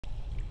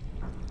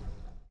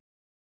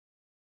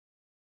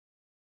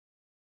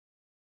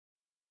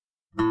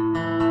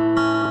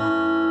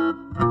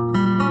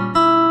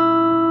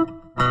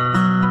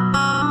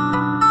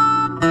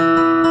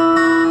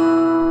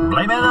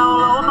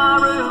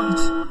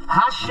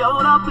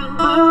showed up in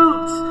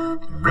boots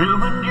and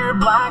ruined your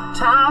black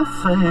tie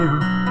affair.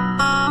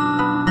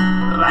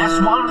 The last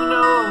one to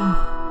know,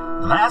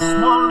 the last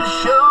one to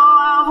show,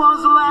 I was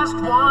the last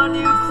one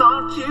you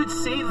thought you'd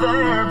see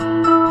there.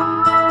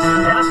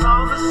 And I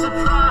saw the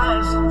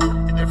surprise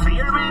and the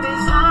fear in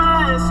his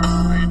eyes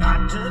when I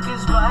took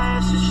his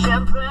glass of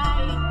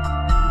champagne.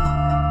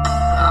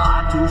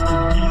 I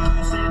toasted you,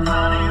 said,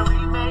 honey, we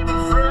may be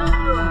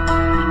through,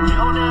 and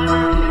you'll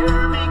never hear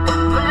me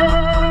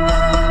complain.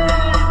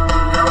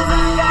 'Cause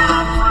I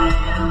got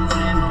friends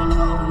in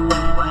low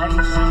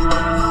places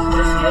where the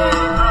whiskey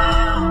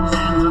drowns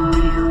and the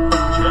beer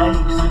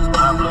chases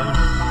my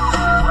blues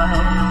away.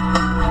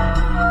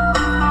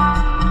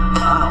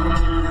 I'll be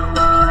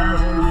okay.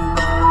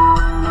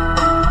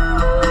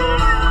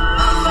 Yeah,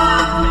 I'm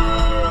not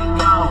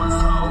big on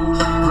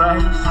social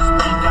graces.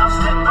 Think I'll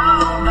step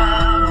on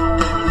down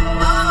to the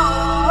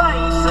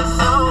oasis.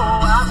 So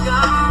I've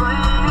got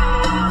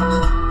friends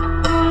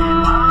in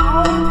my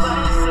own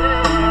places.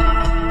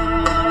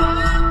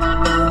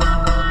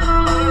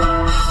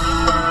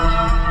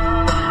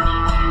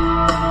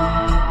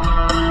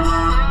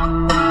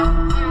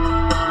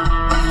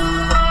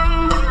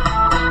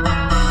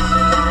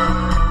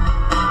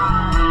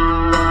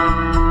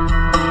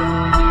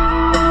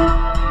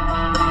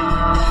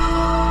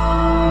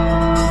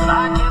 But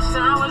I guess I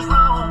was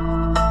wrong.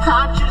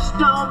 I just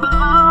don't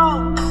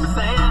belong. But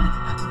then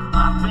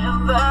I've been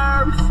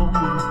there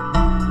before.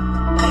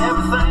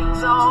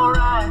 Everything's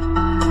alright.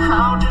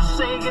 I'll just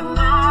say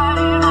goodnight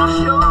and I'll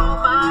show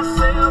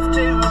myself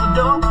to the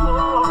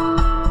door.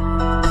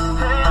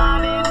 Hey, I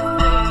didn't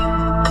mean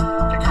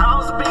to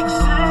cause a big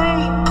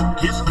scene.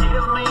 Just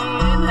give me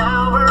an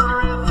hour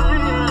and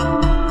then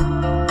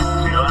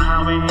till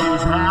I'm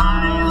as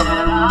high as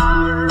that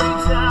ivory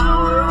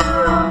tower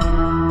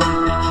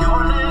that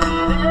you're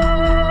living in.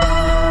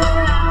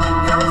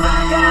 'Cause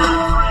I got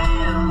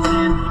friends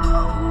in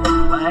low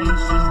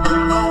places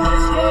where the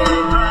whiskey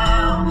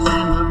drowns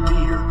and the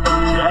beer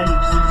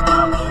chases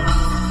my blues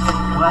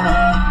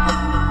away.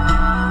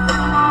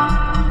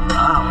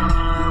 I'll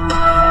be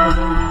okay.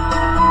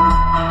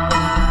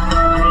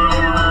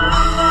 Yeah,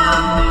 I'm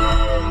not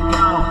big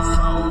on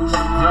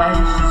social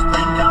graces.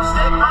 Think I'll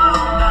step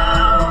on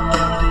down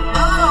to the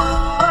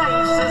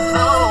oasis.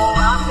 So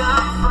I've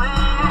got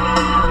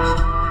friends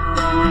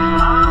in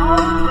my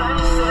own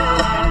places.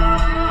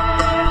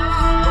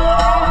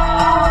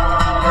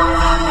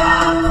 'Cause I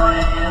got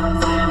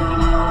friends in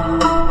low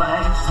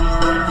places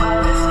where the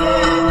whiskey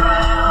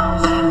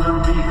drowns and the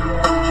beer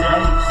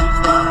chases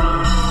my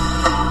blues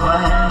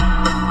away.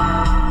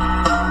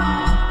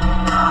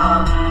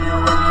 I'll be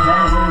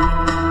okay.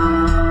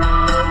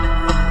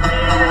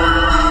 Yeah,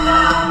 I'm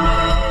not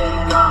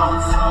big on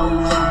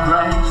social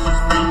graces.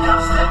 Think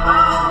I'll step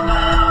on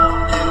down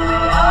to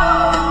the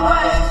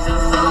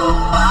oasis. So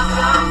I've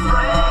got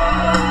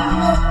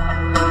friends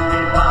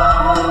in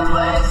all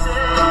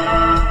places.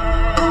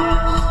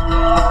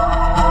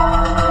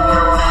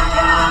 'Cause I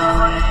got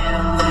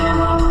friends in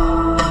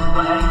low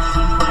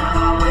places where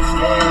the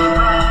whiskey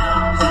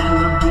drowns and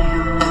the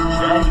beer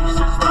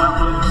chases my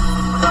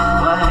blues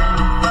away.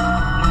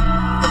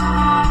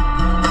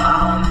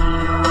 I'll be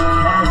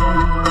okay.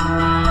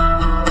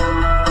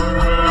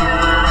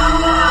 Yeah, I'm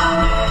not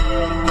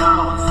big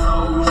on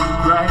social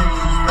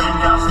graces.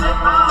 Think I'll step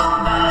on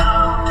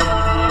down to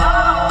the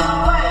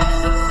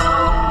oasis. So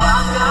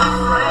I've got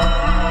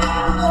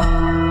friends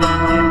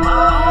in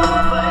my own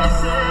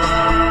places.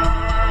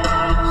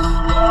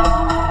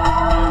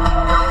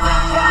 'Cause I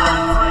got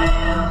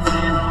friends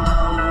in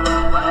low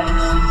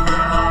places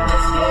where the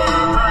whiskey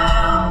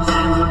drowns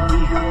and the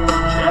beer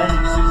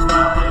chases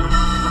my blues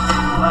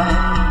away.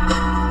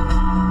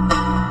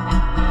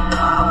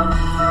 I'll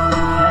be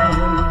okay.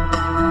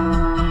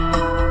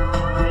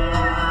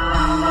 Yeah,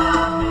 I'm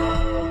not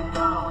big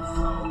on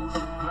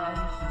social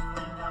graces.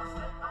 Think I'll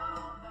step on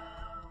down.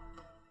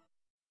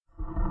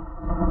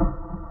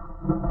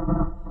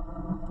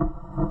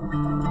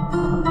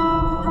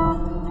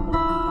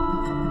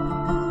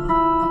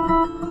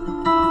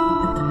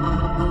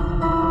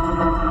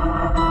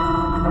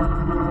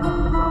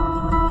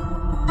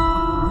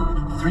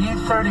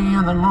 3:30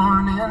 in the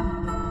morning,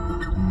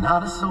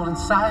 not a soul in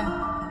sight.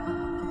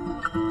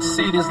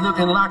 City's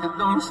looking like a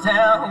ghost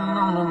town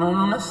on a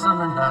moonless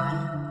summer night.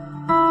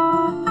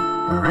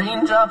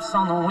 Raindrops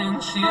on the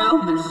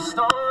windshield, there's a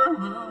storm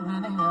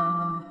moving in.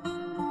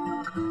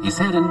 He's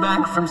heading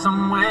back from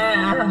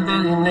somewhere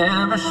that he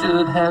never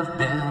should have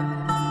been.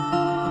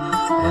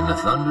 And the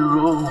thunder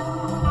rolls,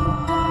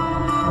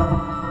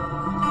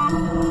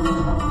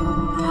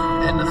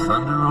 and the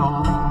thunder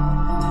rolls.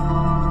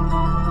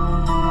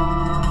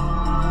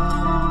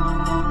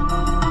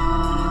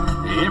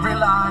 Every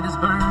light is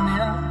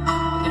burning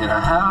in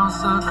a house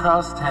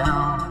across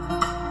town.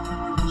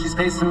 She's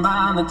pacing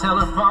by the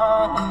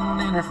telephone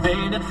in her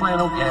faded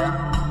flannel gown,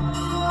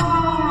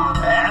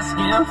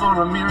 asking for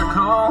a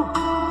miracle,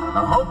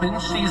 hoping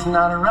she's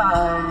not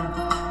right,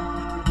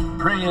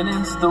 praying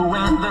it's the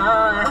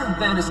weather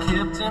that has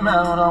kept him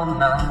out all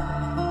night.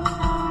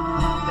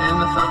 And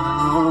the thunder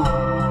rolls,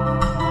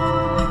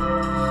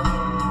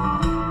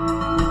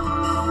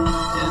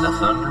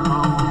 thunder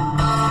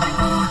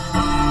rolls,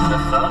 the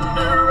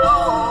thunder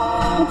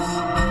rolls,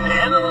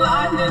 and the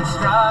lightning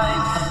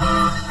strikes.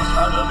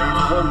 Another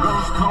love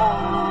grows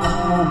cold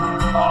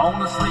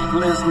on a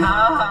sleepless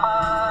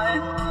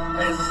night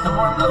as the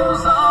storm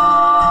goes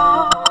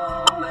on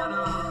out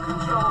of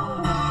control.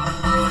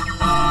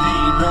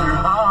 Deep in her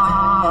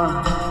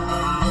heart,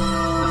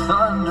 the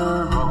thunder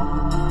rolls.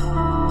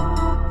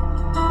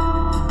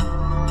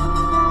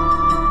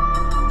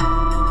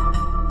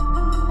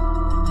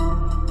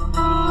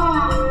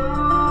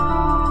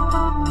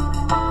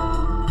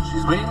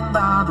 She's waiting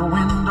by the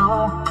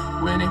window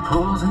when he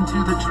pulls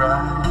into the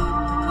drive.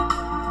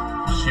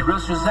 She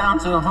rushes out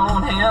to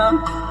hold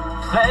him,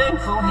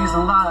 thankful he's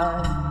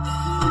alive.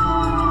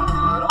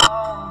 But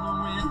all the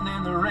wind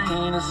and the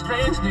rain, a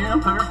strange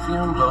new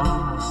perfume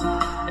blows,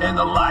 and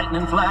the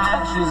lightning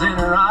flashes in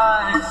her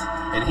eyes,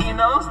 and he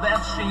knows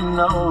that she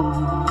knows,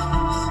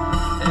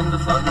 and the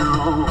thunder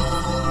rolls,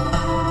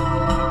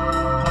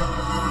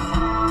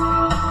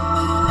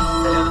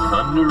 and the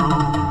thunder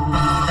rolls.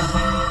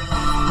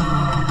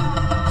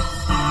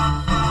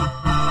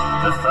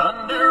 The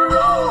thunder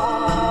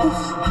rolls,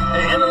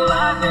 and the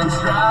lightning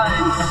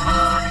strikes.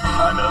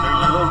 Another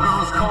love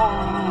grows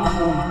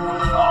cold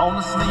on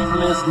a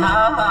sleepless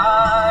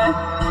night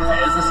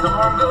as the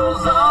storm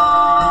goes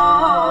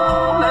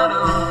on out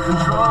of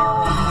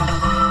control.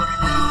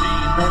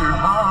 Deep in her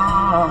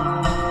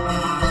heart,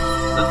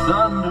 the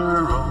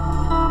thunder rolls.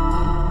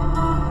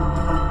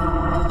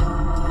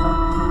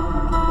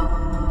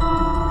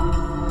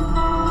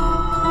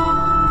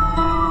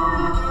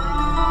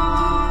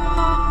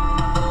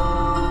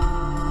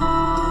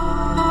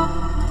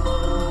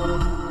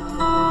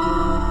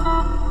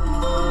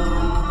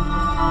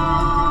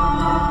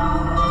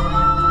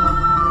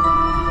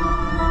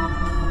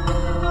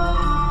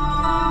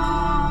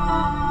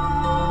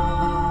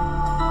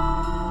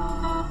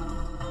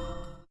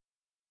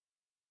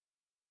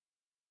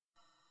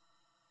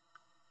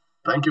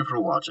 Thank you for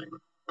watching.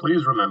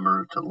 Please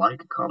remember to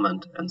like,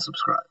 comment, and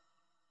subscribe.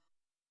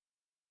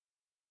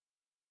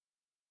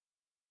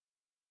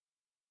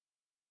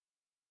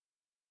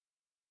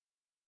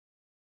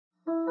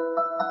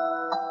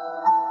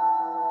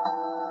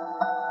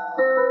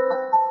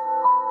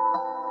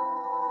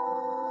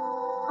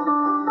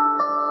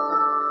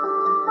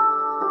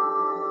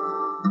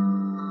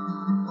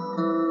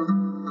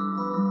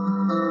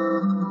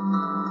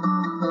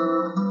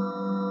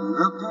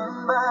 Looking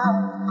back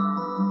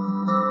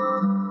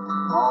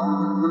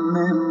on the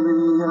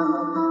memory of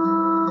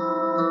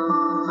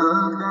the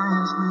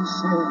dance we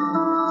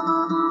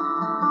shared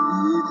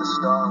beneath the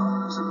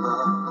stars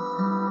above.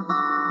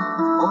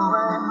 For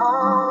a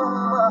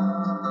moment,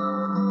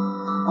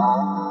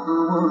 all the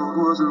world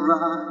was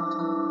right,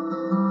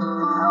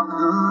 and how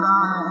could I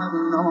have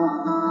known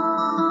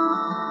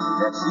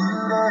that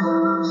you'd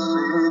ever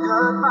say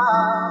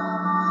goodbye?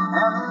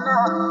 And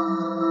now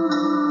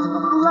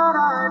I'm glad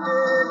I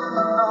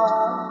didn't know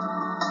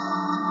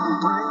the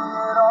way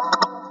it all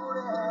would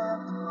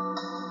end,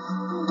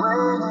 the way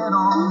it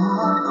all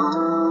would go.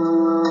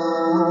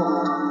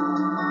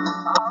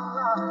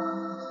 Alright,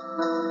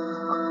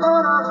 I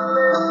thought I'd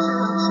live to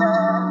the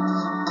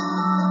chance.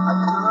 I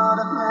could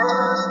have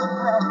missed the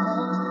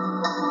pain,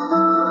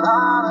 but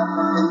I'd have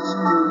had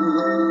to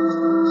miss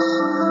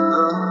the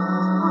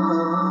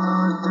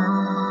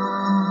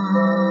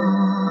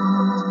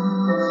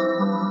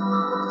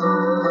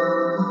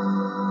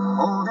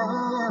holding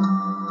you,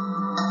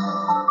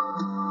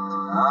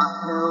 I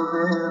held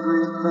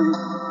everything.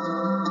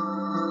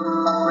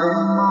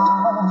 Every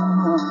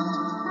moment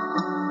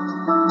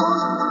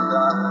wasn't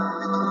that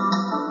clear.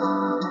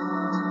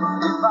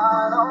 If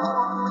I'd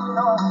only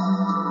known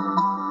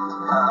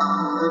how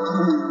the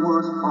king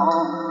would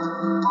fall,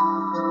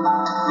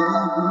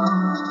 hey,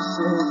 who's to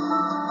say?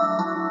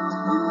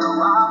 You know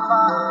I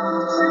might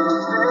have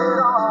changed it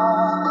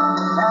all,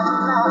 and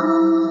now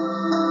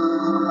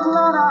I'm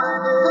glad I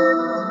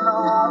didn't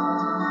know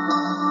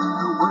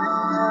the way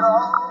it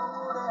all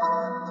would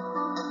end,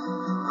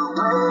 the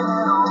way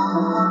it all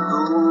would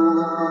go.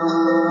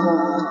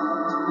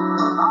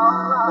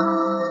 Alright,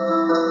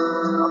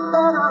 I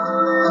better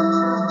live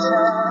to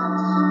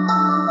chance.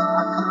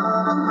 I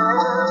could have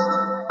missed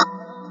the pain,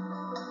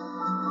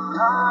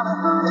 but I'd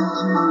have had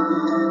to miss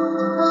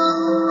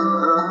the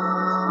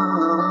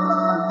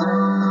pain.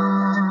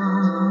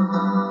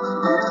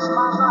 It's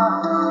my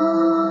life.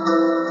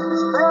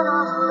 It's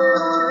better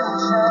live to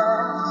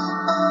chance.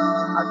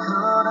 I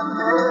could have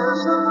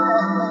missed the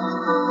pain,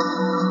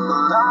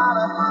 but I'd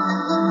have had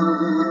to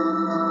miss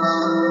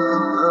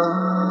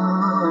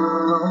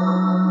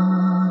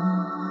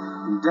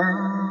the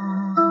dance.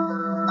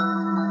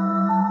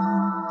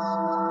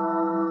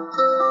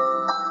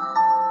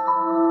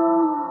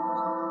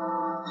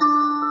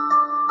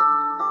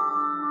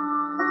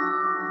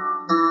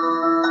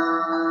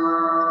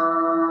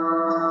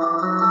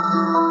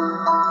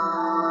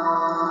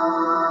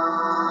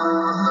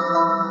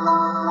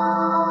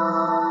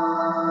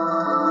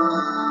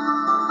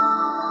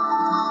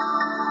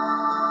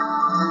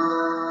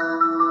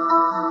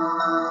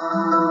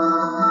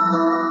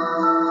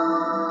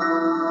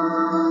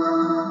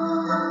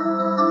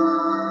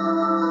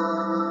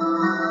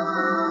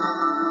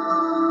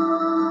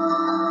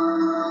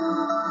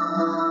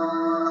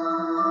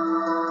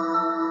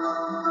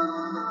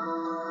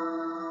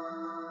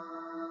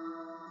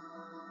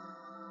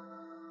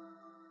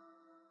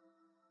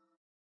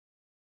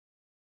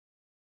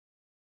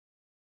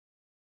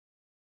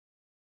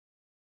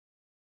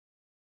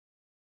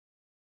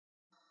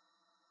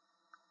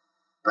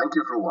 Thank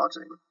you for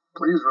watching.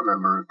 Please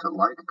remember to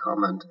like,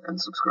 comment, and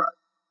subscribe.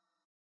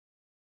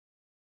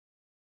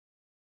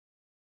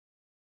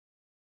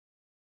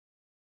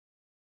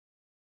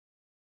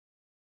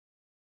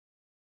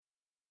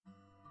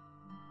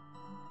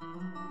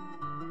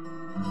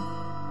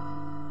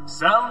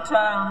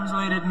 Sometimes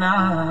late at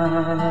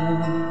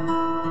night,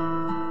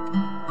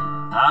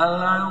 I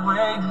lie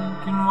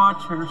awake and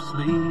watch her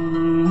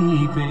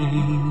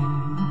sleeping.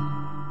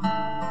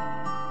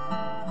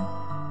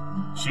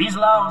 She's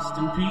lost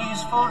in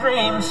peaceful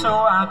dreams, so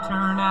I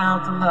turn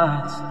out the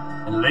lights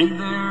and lay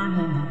there in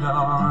the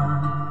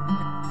dark.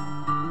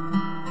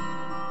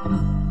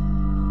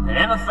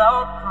 And a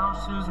thought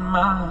crosses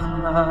my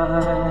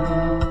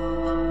mind: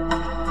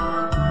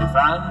 if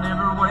I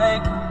never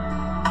wake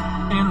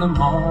up in the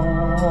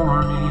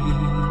morning,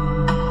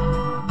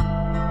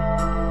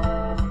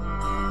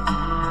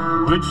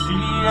 would she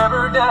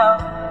ever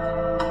doubt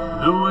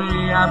the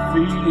way I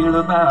feel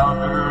about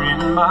her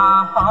in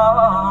my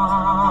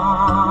heart?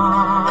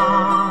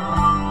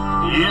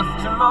 If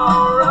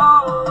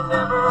tomorrow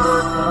never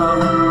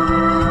comes,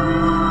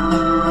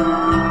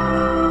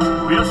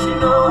 will she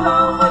know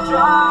how much I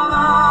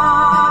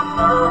love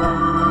her?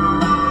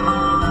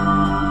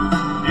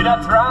 Did I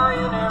try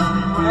in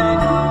every way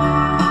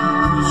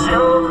to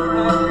show her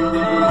every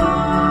day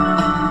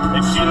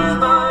that she's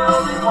my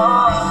only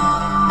one?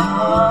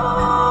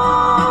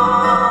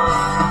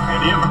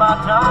 And if my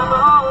time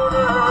on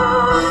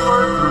earth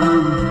were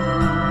through,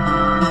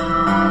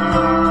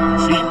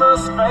 she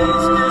must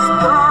face this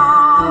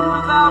world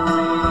without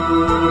me.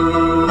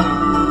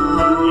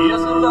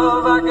 Is the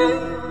love I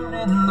gave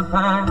in the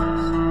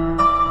past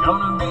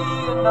gonna be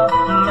enough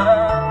to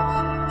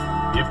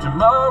last if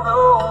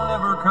tomorrow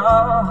never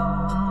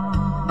comes?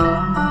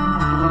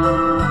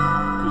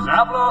 'Cause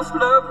I've lost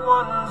loved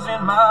ones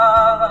in my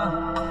life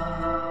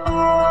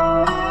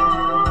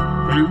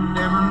who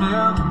never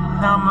knew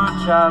how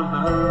much I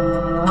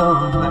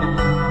love them.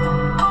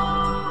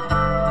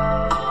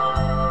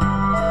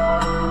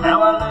 Now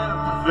I live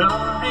with the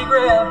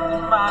regret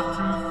that my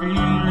true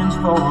feelings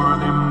for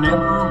them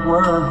never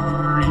were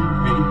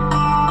revealed.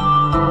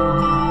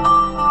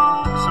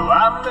 So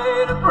I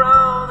made a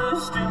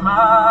promise to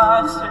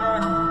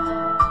myself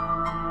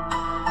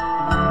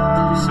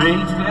to say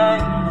each day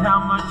how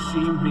much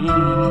she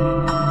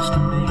means to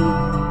me,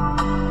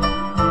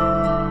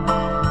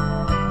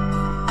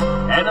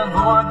 and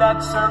avoid that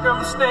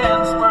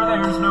circumstance where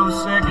there's no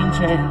second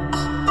chance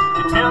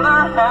to tell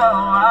her how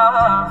I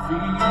feel.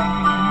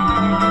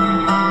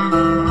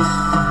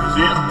 'Cause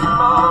if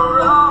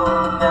tomorrow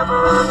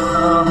never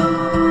comes,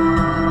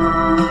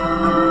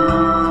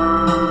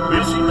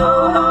 will she know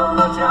how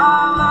much I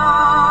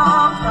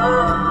love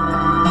her?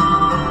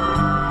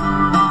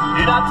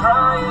 Did I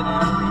try in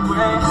every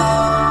way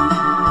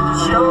to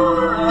show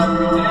her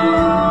every day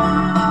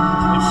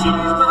that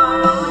she's my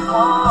only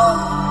one?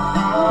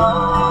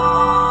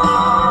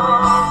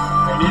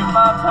 And if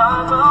my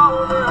time on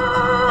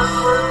earth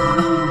were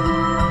through,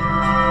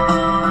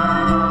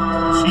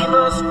 she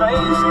must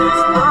face this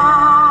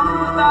world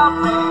without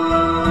me.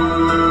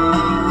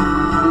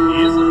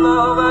 Is the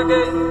love I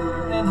gave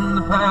in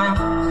the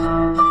past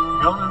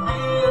gonna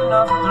be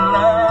enough to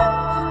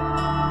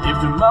last if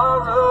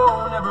tomorrow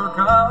never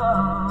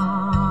comes?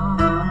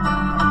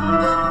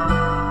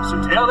 So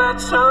tell that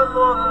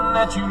someone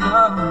that you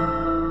love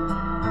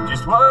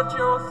just what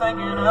you're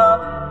thinking of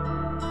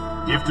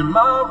if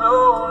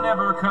tomorrow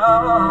never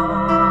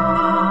comes.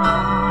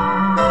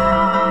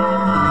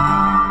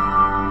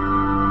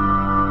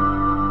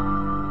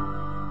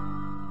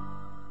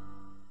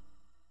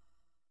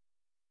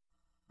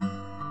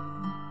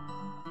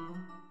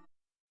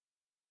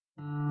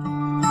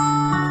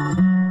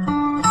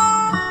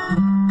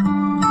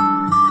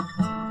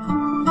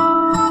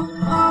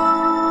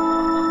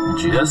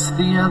 Just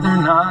the other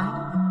night,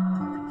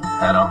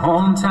 at a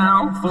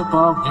hometown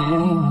football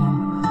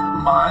game,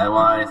 my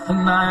wife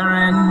and I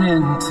ran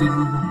into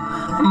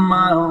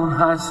my old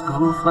high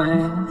school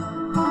flame.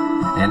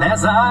 And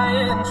as I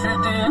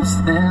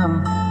introduced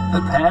them,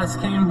 the past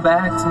came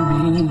back to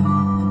me,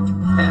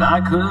 and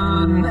I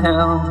couldn't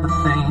help but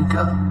think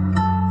of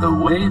the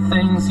way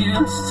things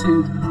used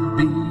to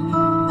be.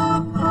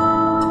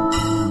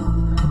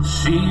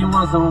 She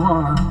was the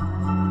one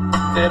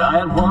that I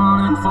had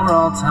wanted for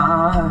all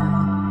time,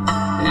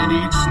 and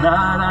each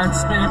night I'd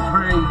spend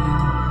praying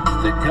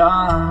that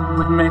God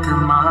would make her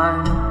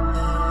mine.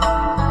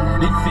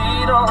 And if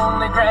He'd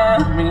only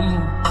grant me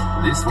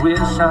this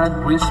wish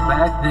I'd wish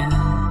back then,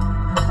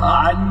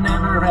 I'd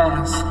never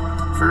ask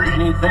for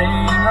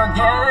anything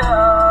again.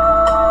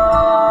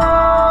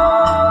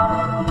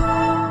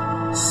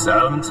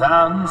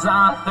 Sometimes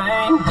I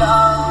thank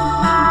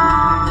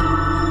God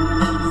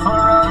for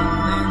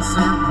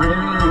unanswered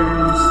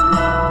prayers.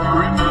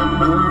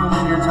 Remember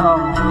when you're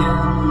talking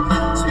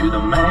to the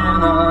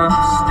man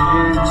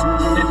upstairs,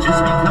 that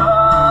just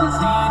because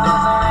he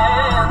doesn't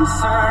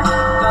answer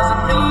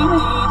doesn't mean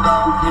he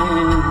don't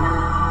care.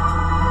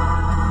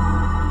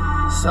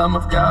 Some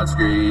of God's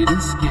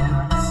greatest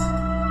gifts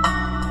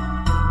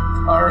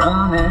are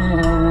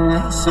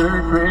unanswered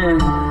unanswered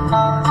prayers.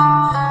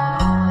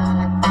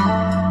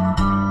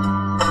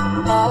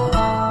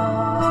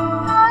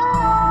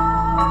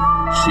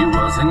 She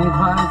wasn't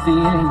quite the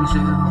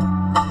angel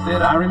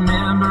that I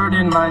remembered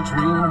in my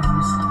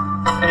dreams,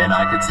 and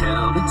I could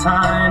tell the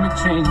time had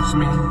changed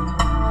me.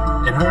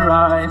 In her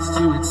eyes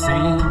too it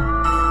seemed.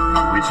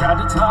 We tried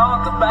to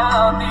talk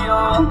about the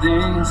old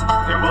days.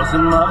 There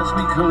wasn't much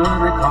we could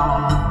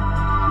recall.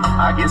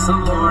 I guess the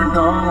Lord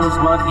knows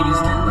what He's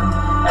doing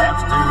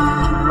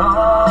after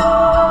all.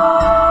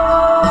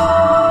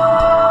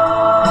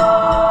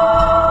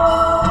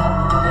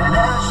 And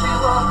as she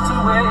walked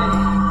away,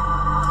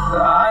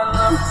 I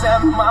looked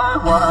at my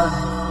wife,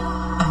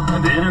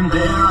 and then and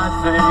there I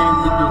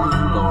thanked the good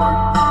Lord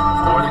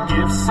for the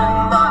gifts in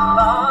my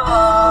life.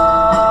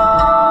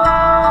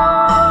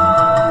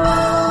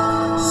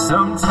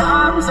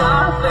 Sometimes I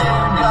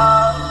thank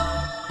God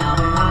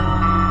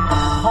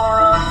for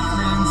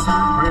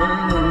unanswered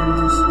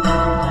prayers.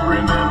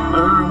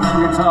 Remember when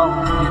you're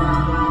talking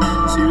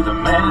to the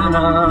man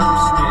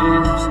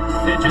upstairs,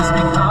 that just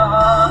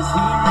because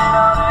he may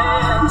not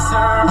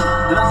answer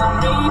doesn't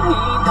mean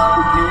he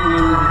don't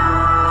care.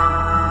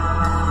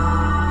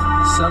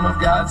 Some of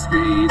God's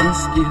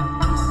greatest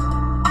gifts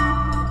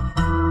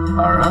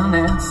are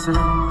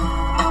unanswered.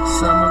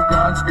 Some of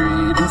God's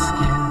greatest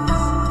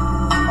gifts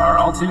are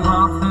all too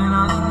often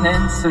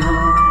unanswered.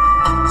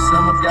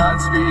 Some of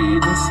God's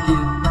greatest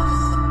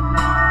gifts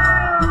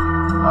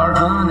are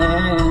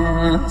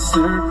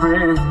unanswered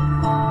prayers.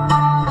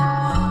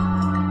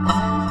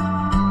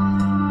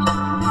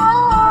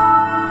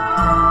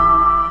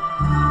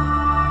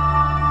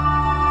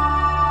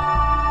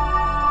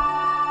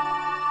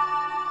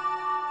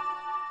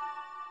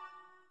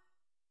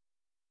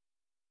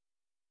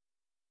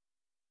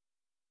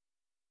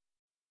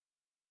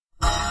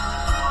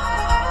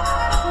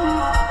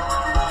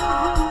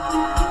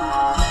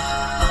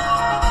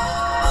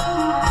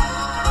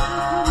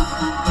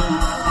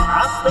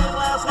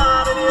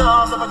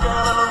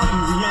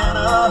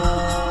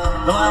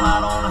 Though I'm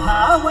out on the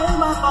highway,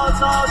 my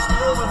thoughts are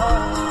still with her.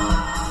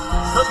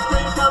 Such a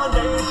strange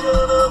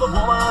combination of a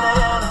woman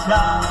and a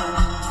child.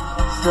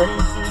 Strange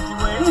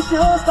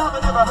situation,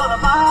 stopping every 100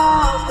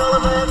 miles,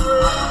 calling that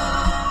room.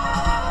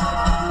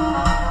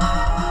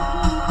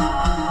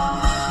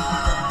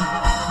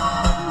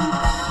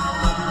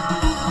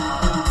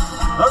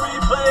 A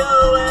replay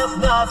of last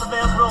night's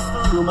events rolls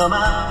through my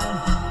mind,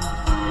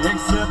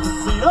 except the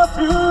scene or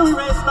two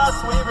erased by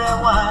sweet red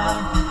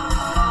wine.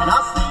 And I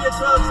see a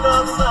truck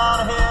stop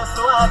sign ahead,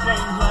 so I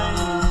change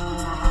lanes.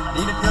 I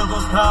need a cup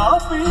of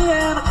coffee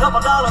and a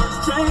couple dollars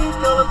change,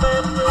 color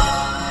Baton Rouge.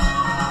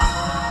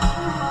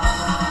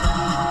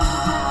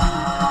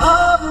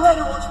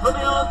 Operator, won't you put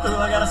me on through?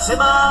 I gotta send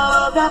my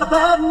love down to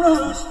Baton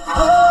Rouge.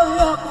 Hurry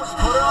up, won't you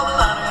put her on the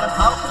line? I gotta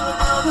talk to the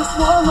girl just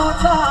one more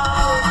time.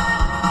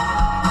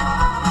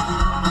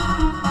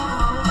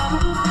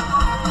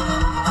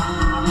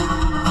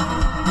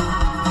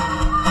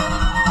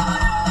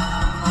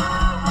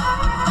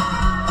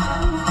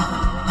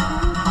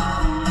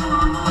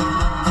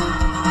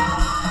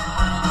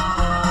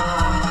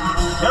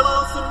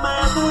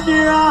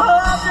 Dear, I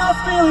hope you're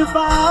feeling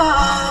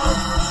fine.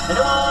 And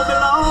it won't be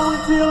long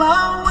until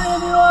I'm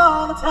with you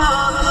all the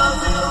time. And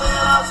until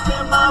then, I'll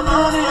spend my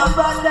money up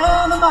right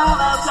down to my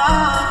last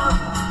dime.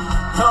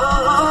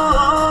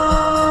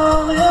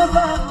 Oh, in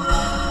Baton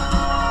Rouge.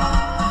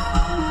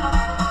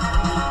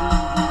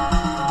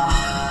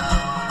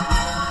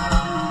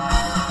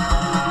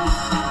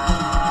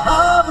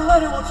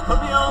 Operator, won't you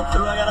put me on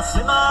through? I gotta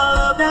send my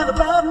love down to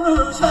Baton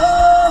Rouge.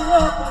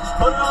 Hurry up, won't you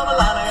put her on the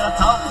line? I gotta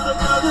talk to the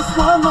girl just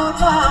one more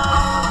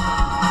time.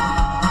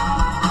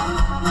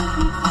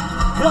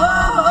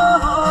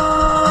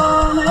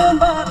 Come in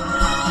Baton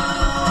Rouge,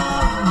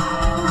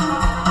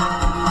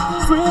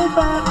 sweet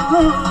Baton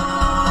Rouge,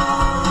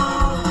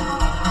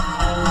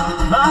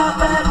 my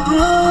Baton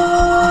Rouge.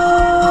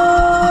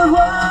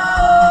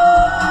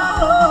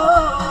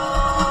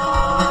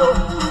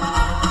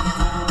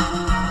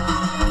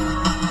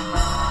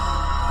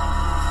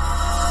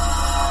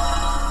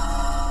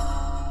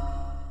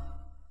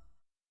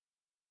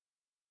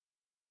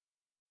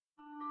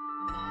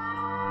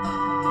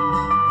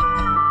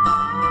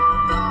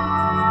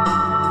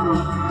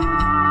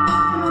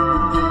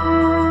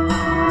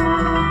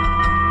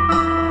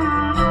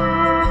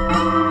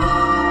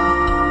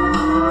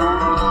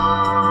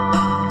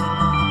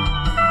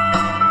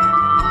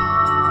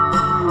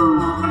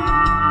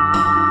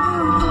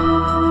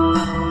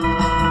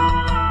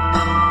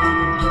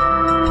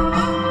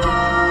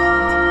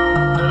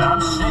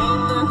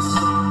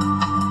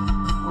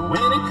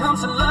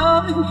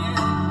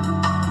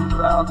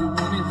 I'll do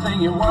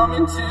anything you want me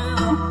to.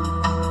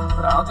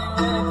 I'll do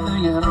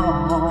anything at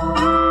all.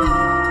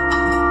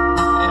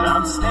 And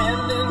I'm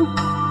standing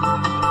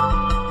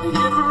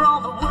here for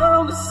all the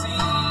world to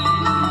see.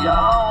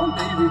 Oh,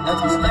 baby,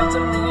 that's what's left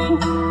of me.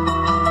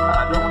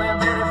 I don't have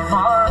very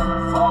far to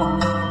fall.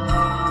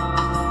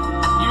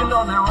 You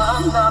know now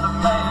I'm not a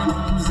man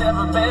who's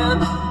ever been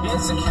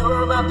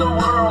insecure about the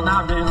world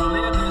I've been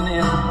living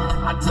in.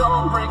 I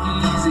don't break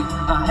easy.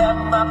 I have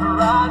my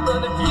pride,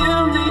 but if you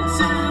need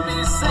to be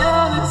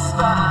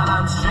satisfied,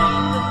 I'm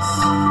shameless.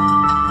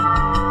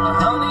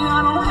 Honey, I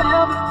don't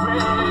have a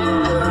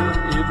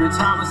prayer. Every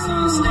time I see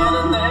you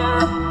standing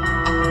there,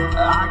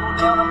 I go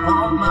down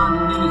upon my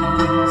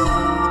knees.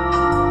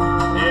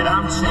 And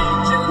I'm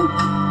changing.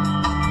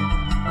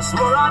 I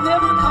swore I'd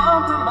never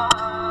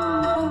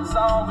compromise.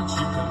 Oh, but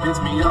you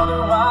convinced me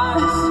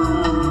otherwise.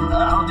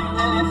 I'll do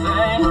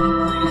anything you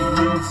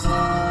please.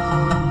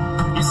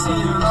 You see,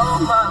 in all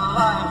my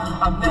life,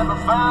 I've never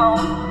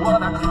found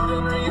what I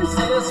couldn't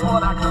resist,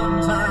 what I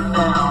couldn't turn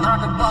down. I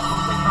could walk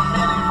away from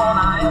anyone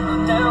I ever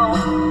knew,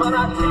 but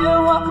I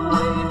can't walk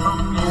away from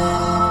you.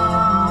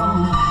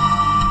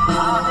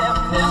 I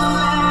have never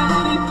let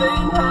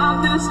anything have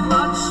this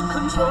much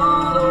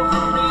control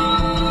over me.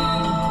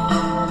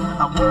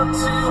 I worked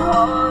too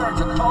hard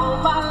to call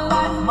my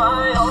life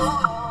my own,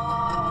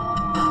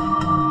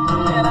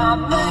 and I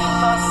made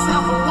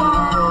myself a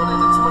world,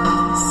 and it's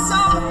working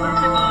so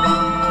perfectly.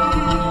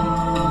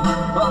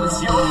 Well, it's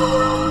your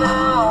world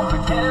now, I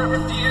can't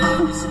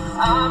refuse.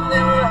 I've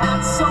never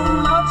had so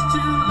much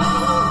to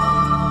lose.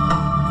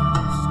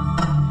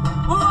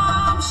 Oh,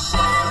 I'm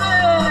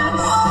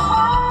shameless.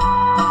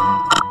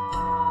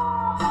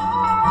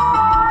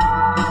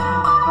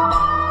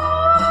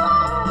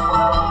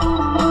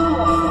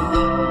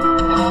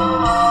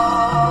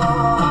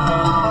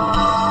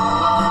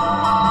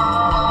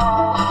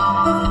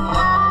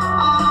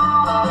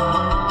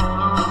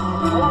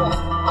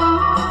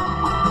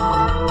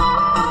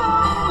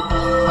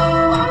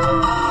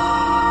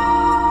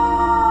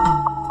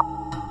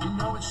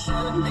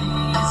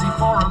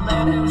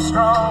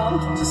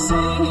 To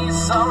say he's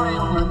sorry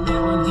or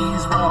admit when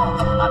he's wrong.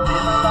 I've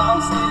never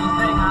lost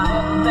anything I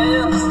ever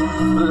meant,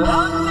 but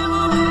I've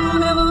never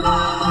been in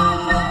love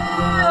like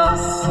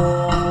this.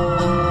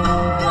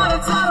 Got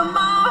it out of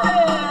my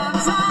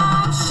hands,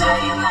 I'm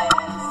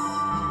shameless.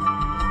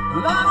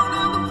 But I don't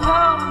have the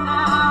power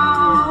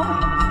now,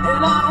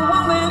 and I don't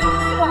want it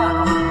anyhow,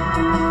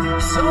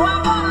 so I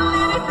gotta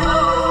let it go.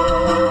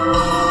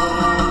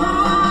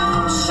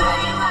 I'm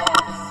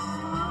shameless.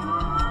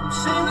 I'm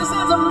shameless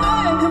as a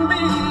man can be.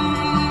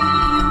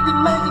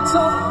 Make a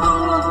total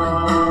fool of me.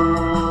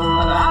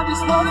 I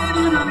just wanted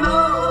you to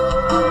know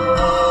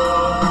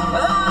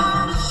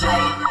I'm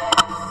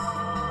shameless.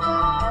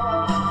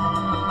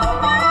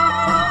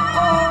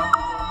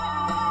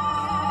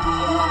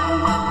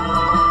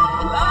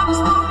 I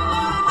just wanted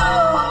you to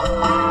know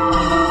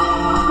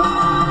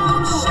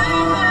I'm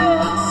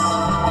shameless.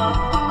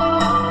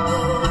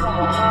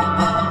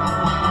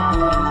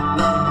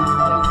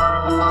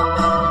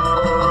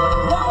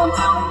 Won't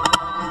tell me.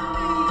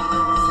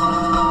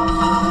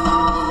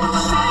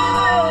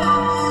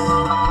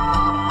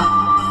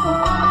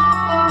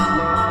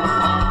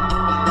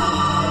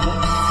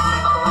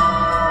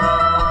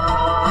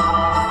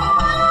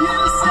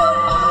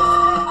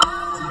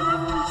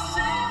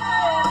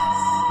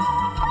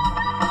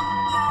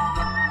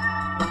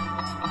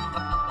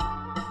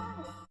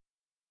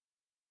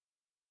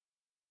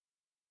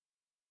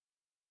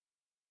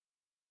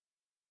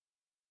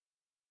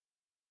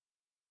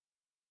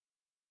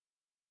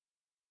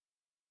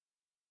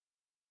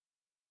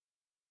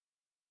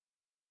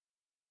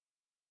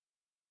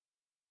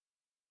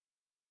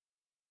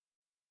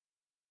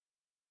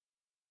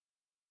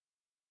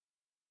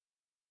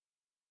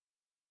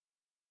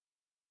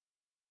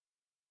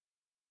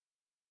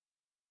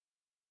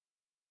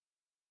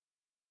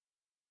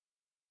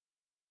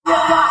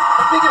 You've got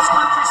the biggest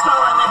country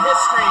star in the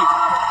history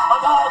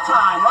of all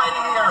time, right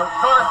here,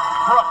 Garth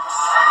Brooks.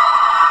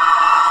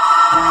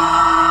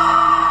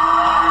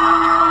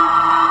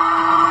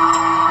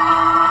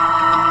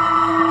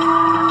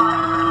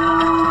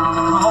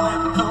 Call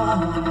it cool,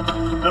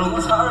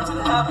 those hearts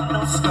that have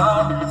no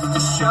scars to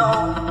show,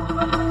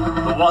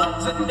 the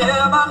ones that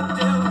never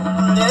do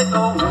let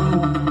go,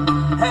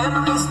 and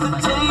risk the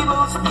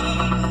tables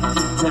being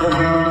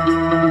turned.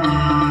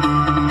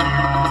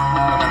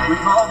 We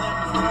call them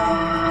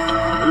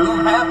who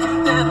have to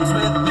dance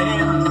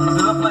within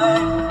the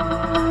flame,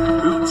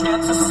 who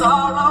chants a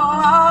sorrow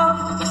out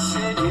the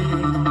shade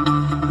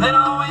that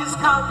always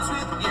comes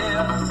with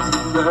gifts.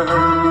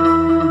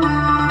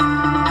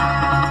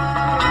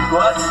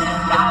 But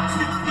you've got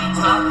to be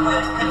tough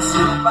when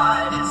consumed by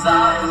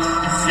desire,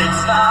 'cause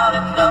it's not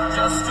enough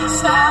just to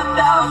stand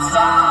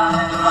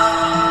outside.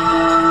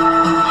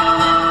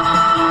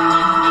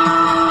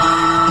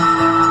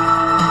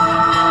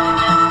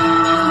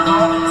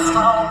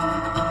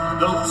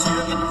 Those who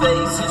can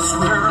face it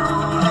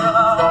swirling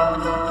along,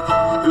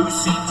 who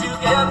seem to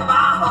get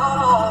by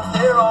on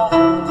their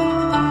own,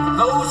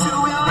 those who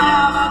will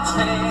never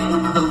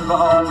take the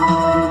fall.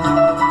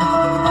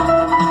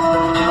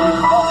 We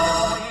call them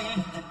weak,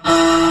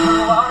 who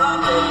are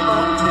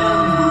unable to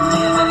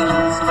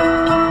resist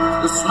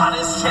the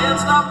slightest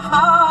chance of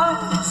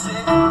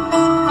mindset,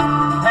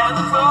 and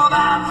for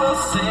that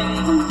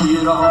forsake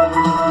it all.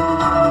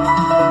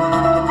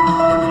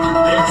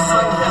 They're so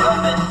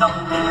hell-bent on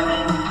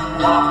living,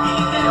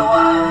 walking their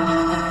way.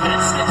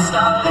 It's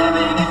not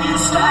living if you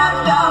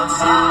stand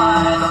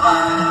outside the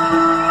light.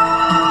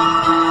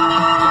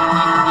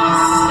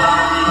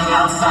 Standing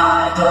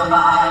outside the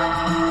light.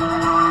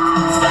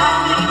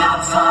 Standing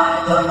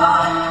outside the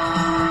light.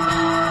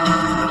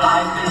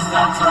 Life is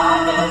not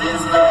right, it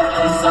is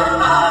barely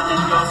survived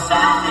if you're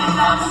standing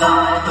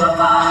outside the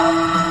light.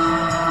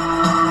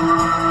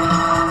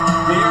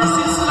 There's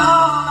this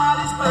love that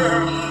is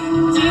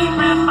burning deep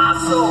in my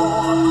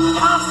soul,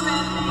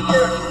 constantly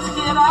yearning to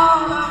get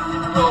out of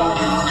control,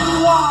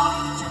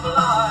 wanting to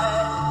fly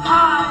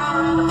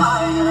higher and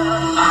higher.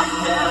 I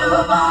can't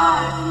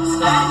abide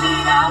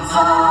standing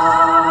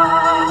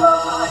outside the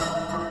light.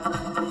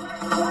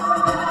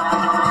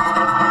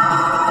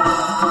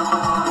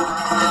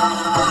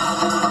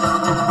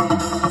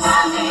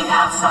 Standing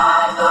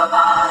outside the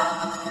light.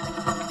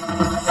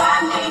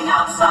 Standing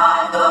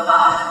outside the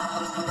light.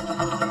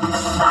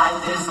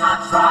 Life is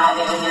not right,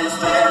 it is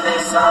barely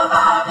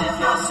survived if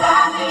you're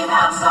standing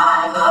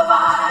outside the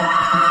light.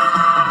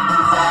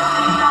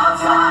 Standing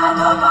outside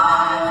the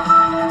light.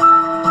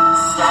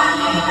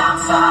 Standing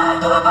outside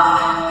the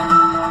light.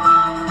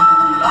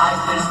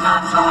 Life is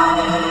not right,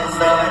 it is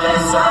barely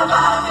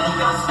survived if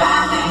you're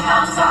standing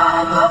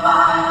outside the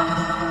light.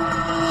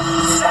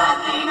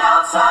 Standing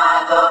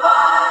outside the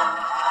light.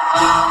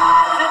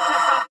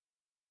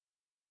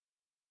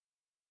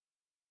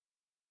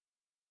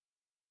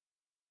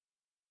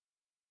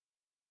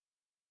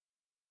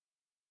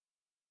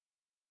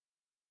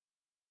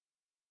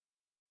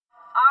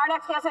 Our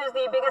next guest is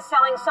the biggest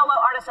selling solo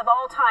artist of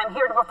all time,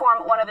 here to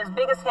perform one of his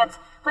biggest hits.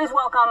 Please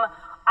welcome,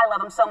 I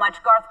love him so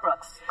much, Garth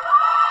Brooks.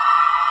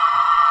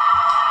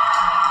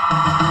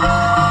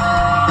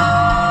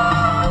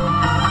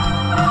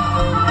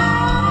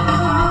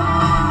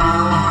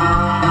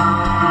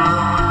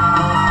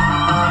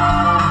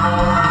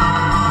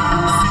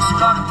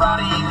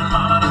 Friday evening,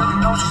 mama doesn't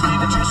know she's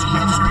leaving till she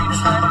hears the screamers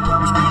slamming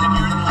rubber speeds and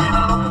yours. In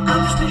a local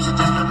country station,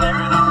 just a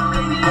blaring on the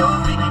radio.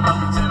 Mickey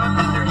Mouse and Seven,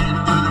 and they're heading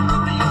to the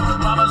rodeo.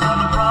 Mama's on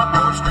the front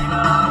porch screaming,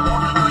 I don't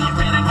want to go. You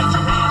better get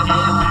your hands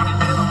in back and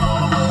never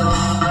fall over.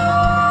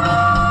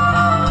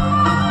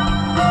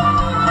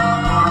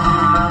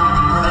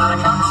 We're not a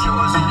cop to show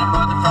us in it,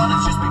 but the fun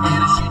is just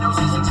beginning. She knows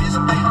he's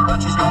anticipating,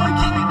 but she's gonna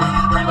keep me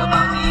waiting. Grab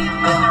about the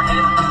evening, and they're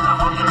heading to the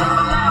honky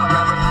tonk loud.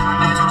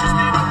 Dancing just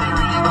did what they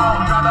really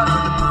want. Drive out to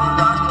the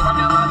boondocks.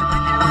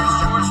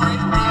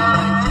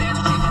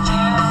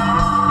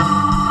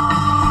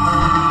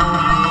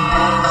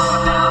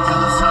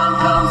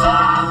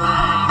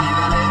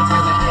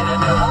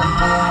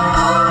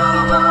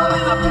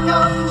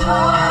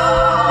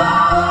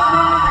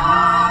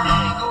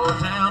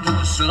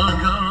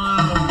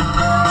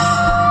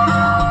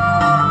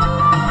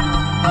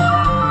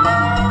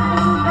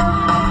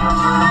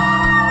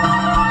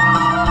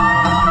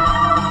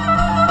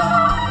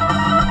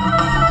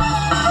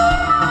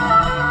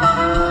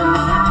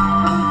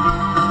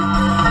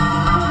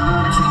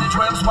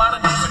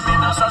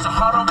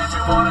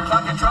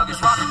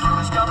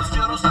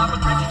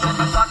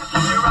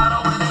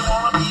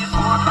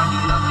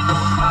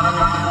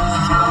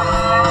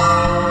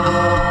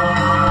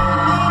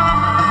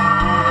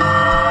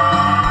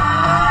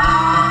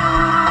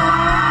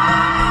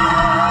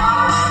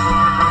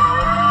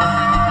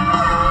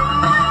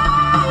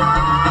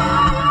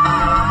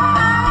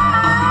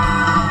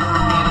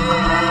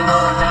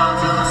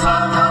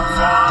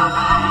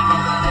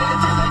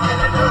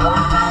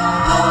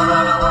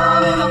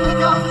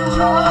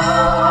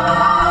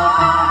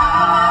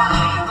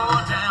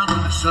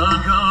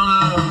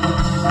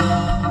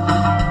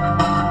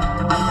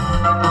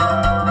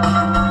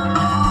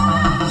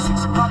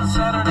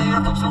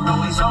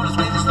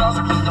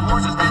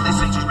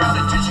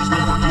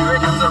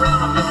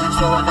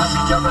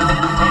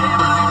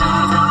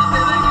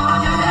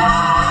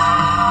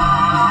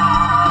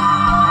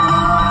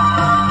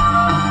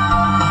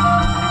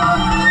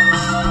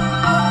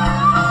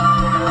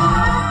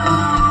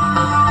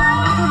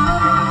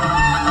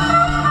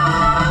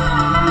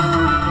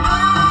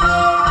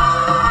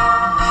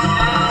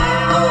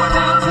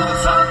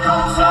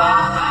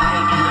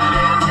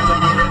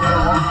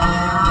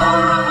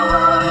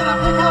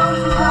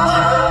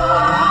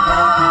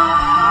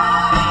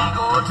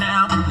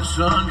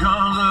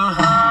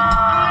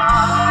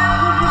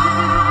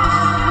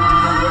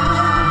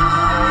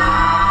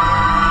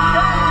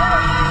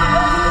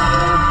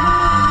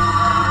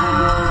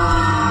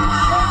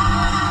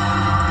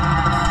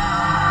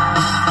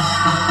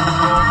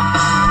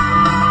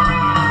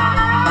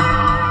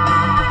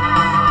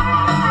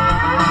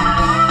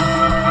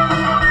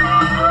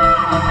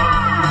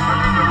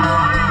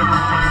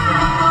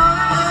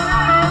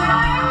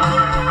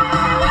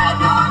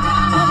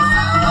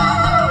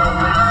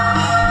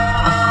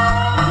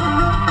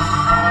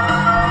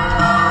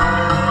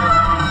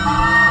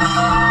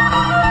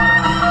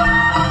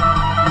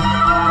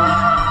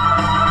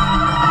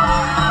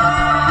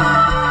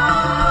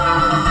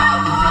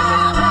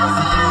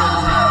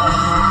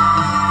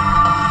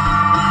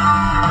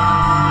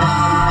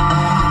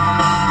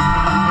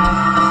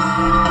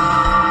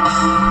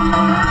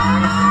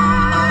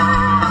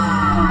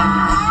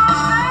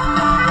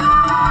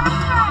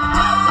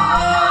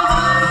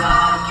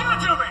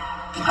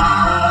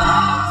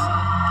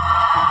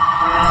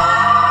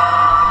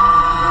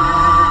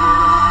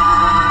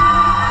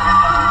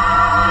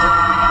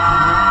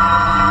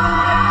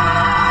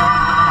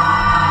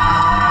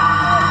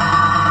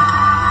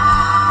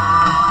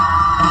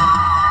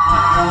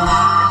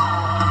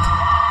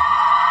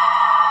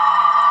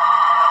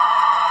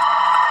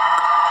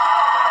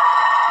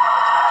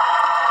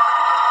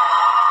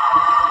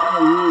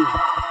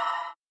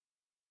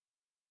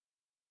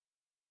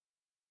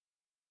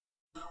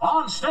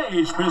 On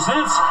Stage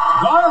presents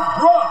Garth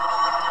Brooks.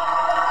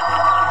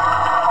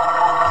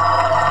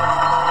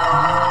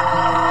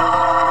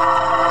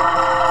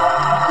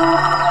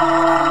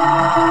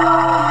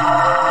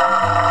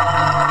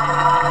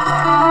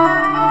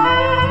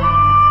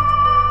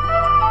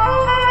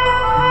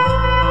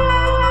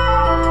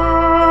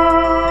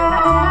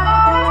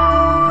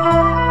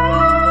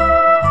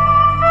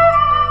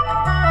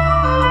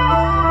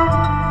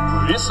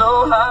 This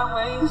old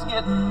highway's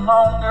getting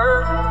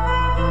longer.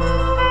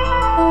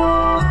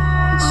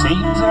 It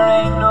seems there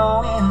ain't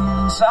no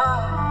end in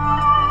sight.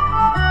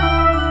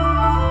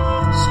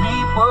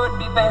 Sleep would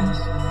be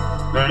best,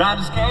 but I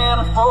just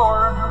can't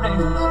afford to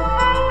rest.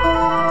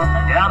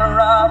 I gotta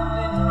ride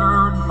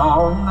Lindbergh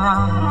all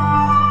night.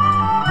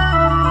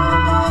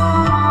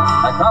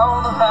 I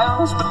called the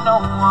house, but no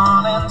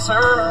one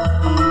answered.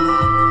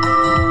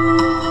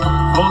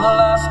 For the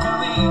last 2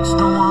 weeks,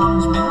 no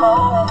one's been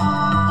home.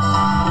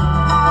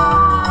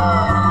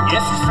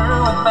 Guess she's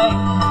through with me.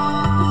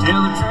 To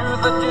tell the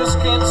truth, I just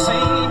can't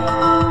see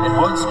and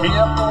what's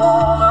kept the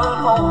woman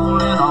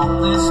holding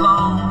on this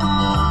long.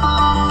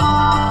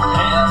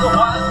 And the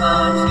white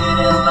line's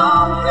getting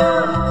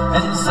longer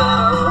and the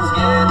saddle's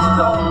getting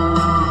cold.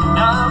 And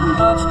I'm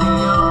much too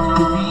young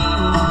to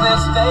feel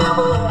this damn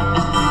old.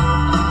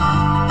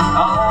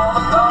 All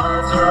the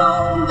cards are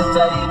on the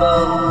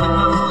table with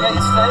no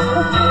ace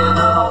left in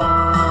the hole.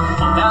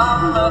 And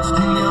I'm much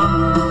too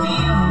young to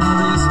feel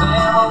this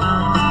damn old.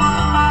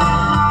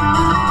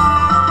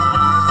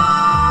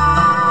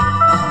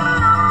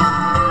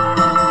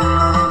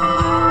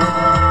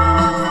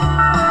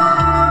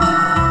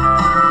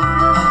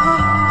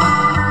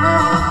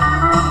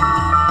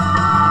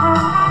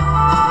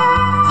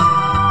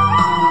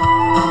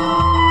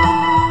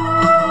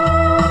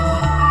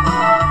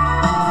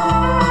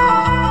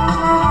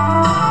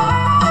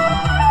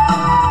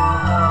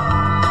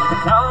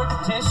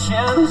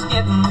 Competition's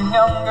getting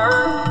younger.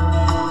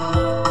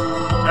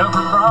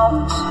 Tougher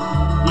broncs,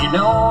 you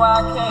know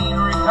I can't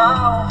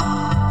recall.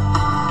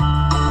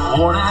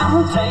 Worn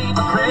out tape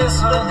of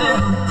Chrysler do.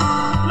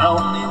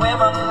 Lonely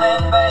women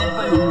and bad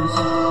booze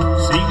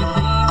seem to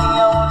be the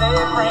only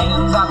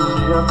friends I've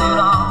left it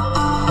all.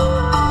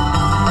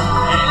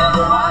 And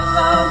the white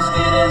line's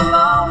getting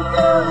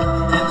longer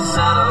and the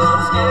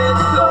saddle's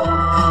getting cold.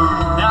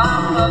 And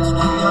I'm much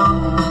too young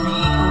to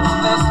feel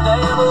this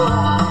damn old.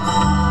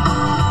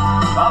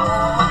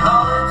 All the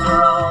cards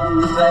are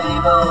on the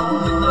table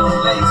with no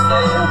lace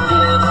left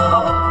in the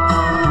hole.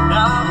 And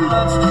I'm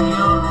much too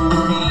young to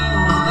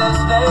feel this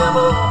damn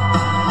old.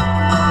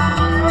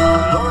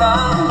 Lord,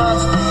 I'm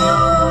much too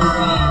young to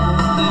feel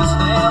this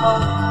damn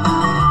old.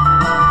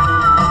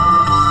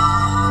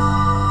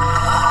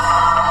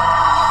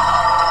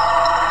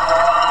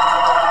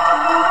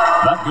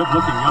 That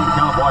good-looking young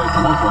cowboy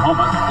from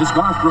Oklahoma is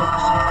Garth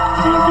Brooks.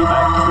 He'll be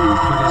back to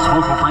put his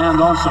vocal brand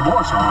on some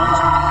more songs.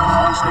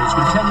 On Stage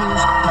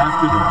continues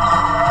after this.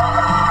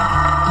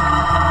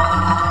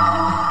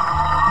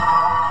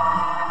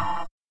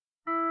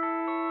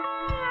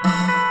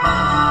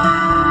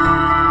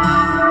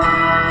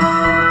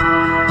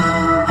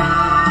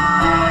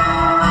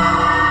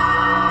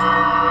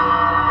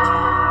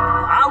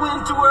 I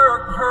went to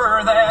work for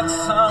her that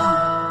summer.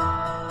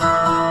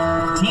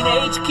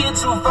 Teenage kid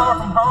so far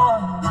from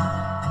home.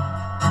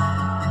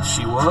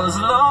 She was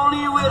a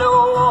lonely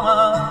widow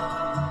woman,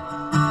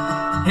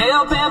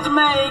 hell-bent to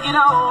make it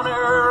on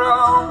her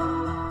own.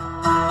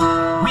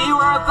 We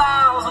were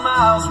 1,000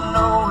 miles from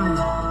nowhere,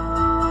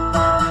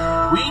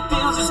 wheat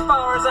fields as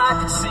far as I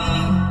could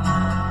see,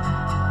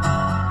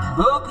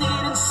 both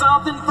needing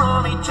something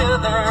from each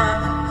other,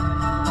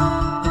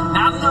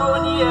 not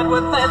knowing yet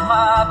what that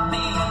might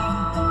be.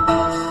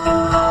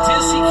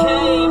 Till she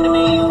came to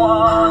me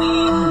one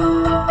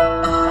evening,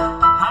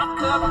 hot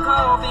cup of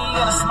coffee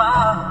and a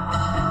smile,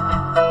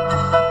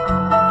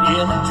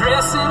 in a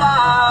dress that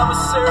I was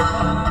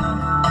certain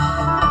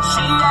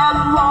she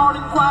hadn't worn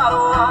in quite a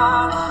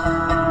while.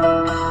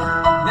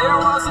 There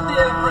was a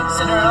difference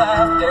in her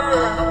laughter,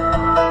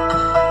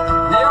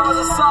 there was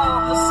a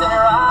softness in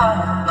her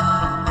eyes,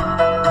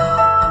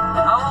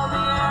 and on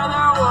the air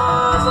there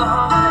was a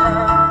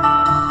hunger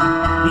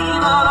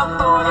even a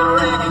boy could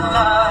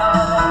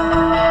recognize.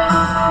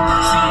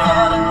 She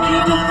had a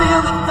need to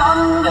feel the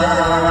thunder,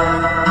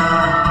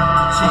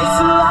 chase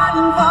the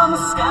lightning from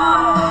the sky,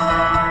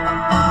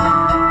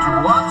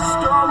 watch the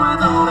storm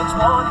with all its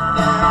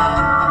wonder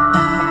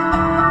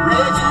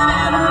raging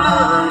in her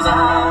lover's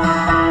eyes.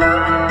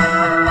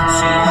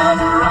 She had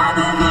the right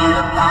to heat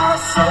a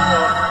passion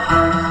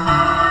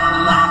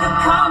like a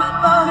comet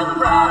burning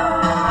bright,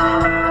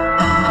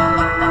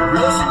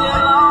 rushing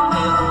along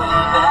in the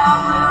wind out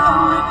where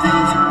only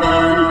dreams had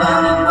been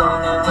burning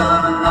both ends of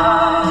the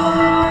night.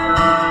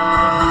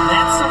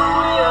 That summer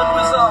wind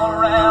was all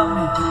around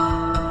me,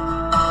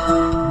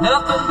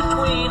 nothing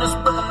between us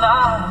but the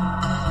night.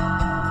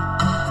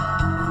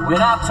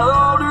 When I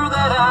told her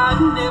that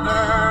I'd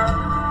never,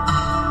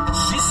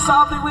 she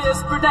softly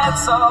whispered,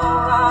 "That's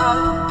alright."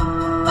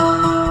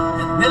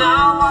 And then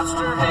I watched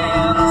her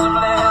hands of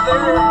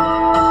leather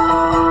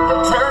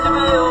turn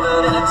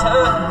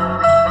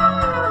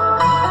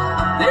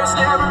There's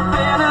never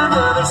been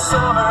another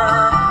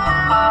summer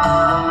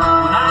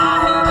when I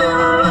have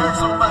ever learned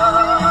so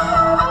much.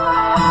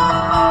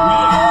 We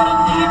had a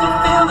need to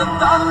feel the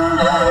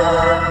thunder,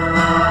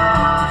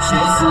 to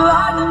chase the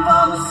lightning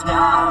from the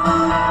sky,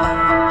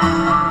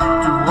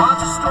 to watch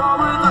a storm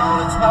with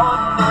all its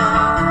wonder,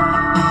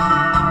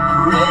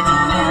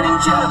 raging in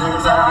each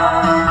other's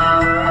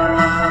eyes.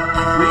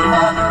 We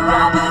had to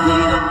ride the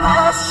heat of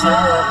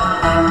passion,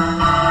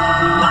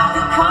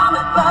 like a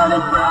comet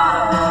burning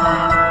bright,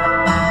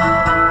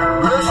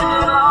 rushing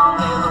along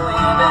in the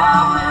wind.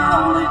 Out where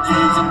only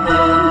dreams have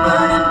been,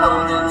 burning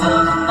both into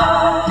the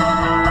night.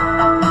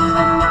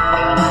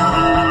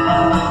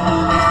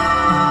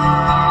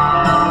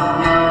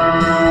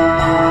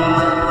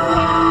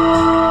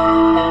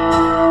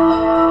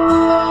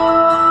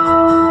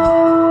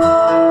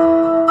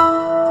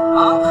 I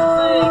often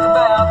think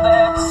about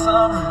that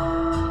summer,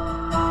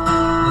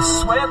 the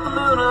sweat, the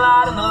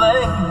moonlight, and the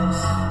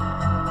lace.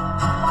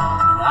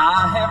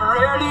 I have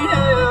rarely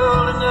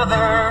held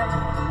another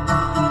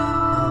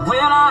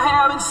when I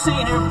haven't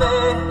seen her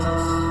face.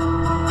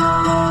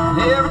 And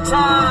every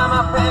time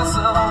I pass a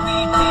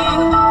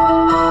weekend,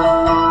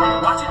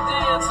 watch her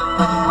dancing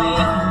with the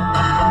wind.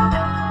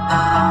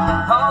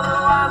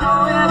 Although I know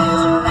it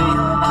isn't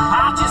real,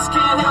 I just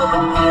can't help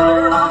but feel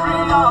her hungry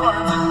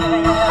arms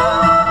again.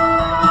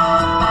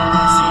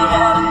 She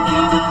had a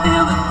need to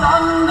feel the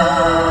thunder,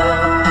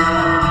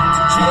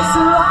 to chase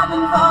the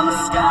lightning from the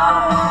sky,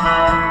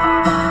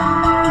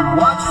 to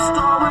watch a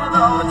storm with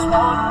all its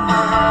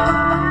wonder,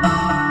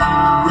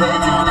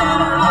 raging in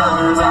her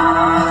lover's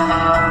eyes.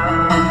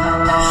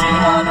 She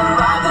had to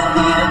ride the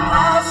heat of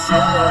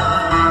passion,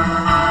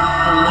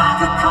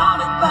 like a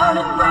comet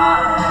burning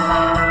bright,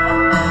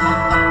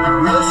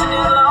 rushing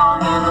along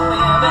in the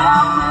wind.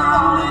 Out where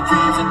only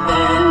dreams had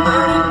been,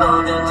 burning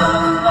both into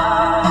the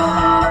night.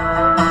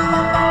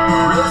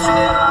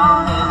 Rushing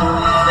along in the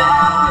wind.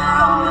 Out where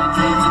only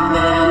dreams had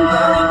been,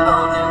 burning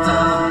both into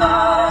the night.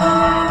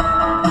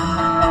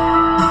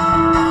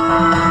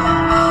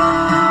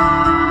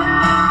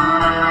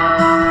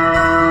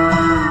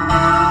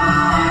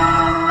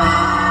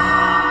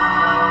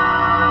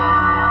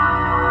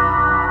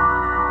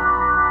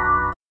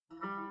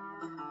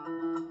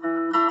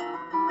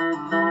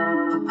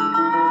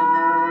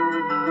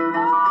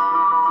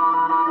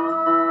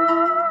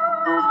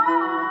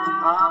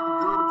 Papa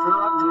drove a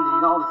truck nearly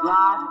all his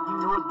life. You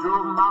know it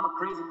drove Mama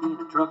crazy being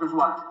a trucker's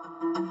wife.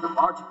 The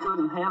part she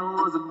couldn't handle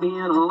was being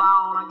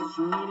alone. I guess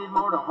she needed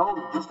more to hold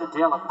than just a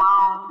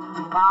telephone.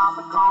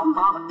 Papa called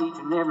Mama each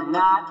and every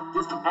night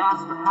just to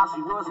ask her how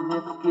she was and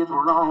if the kids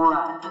were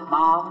alright.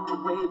 Mama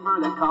would wait for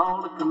that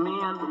call to come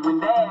in, but when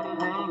Daddy'd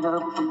hang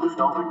up, she was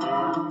gone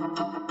again.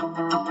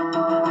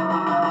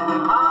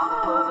 Mama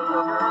was a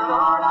looker,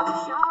 Lord, how she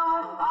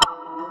shined. Papa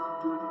was a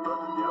good, but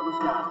the devil's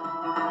kind.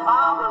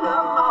 Papa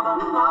loved Mama,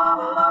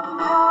 Mama loved him.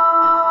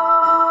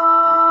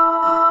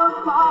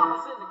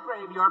 Mama's in the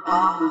graveyard,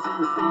 Papa's in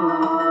the field.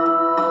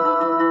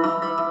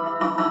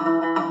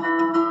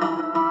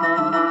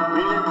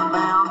 Really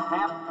found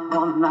half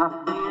one night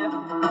dead.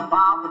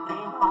 Papa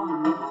came home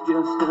and it was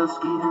just us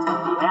kids.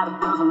 He had a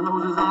dozen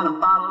roses and a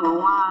bottle of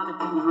wine. If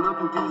he was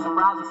looking too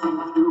surprised that she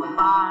was doing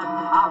fine.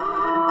 I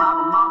heard him cry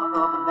for Mama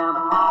up and down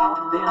the hall.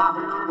 Then I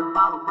heard a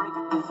bottle break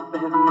against the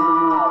bedroom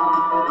wall.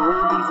 That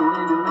old diesel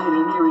engine made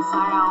an eerie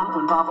sound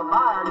when Papa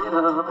fired it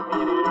up and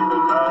hit it into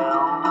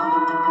town.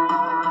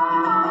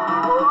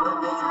 Oh, the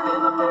picture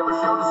in the paper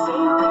showed the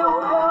scene real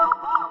well.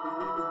 Papa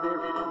was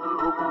buried in the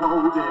local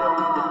motel.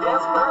 The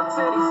desk clerk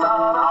said he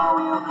saw it all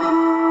real clear.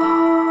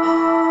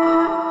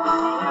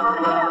 He never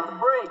hit the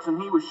brakes and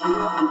he was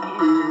shifting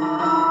gears.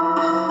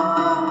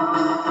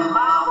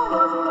 Mama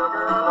was a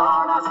looker,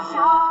 Lord, how she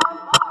shined.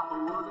 Papa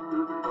was a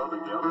good for the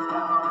jealous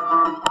guy.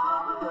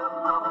 Papa loved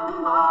Mama,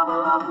 Mama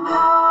loved him.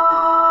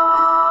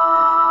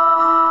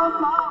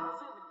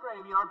 Mama's in the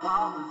graveyard,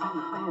 Papa's in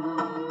the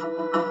pen.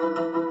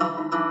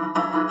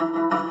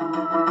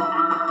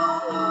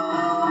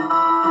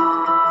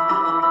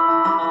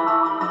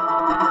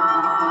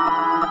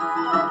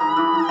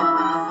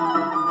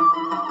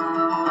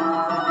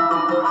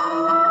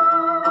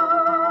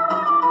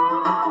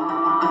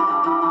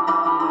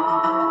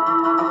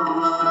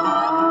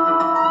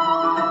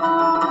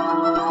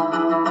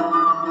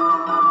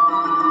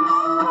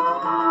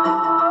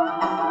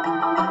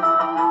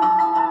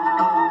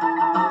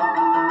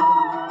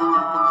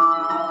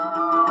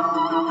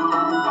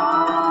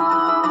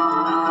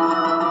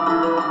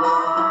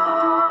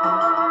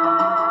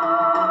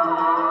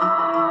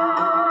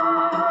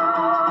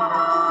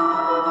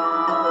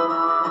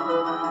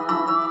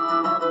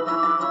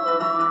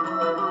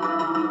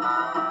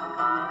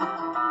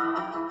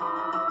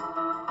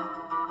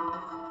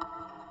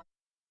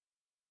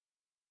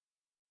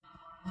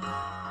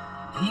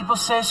 People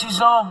say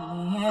she's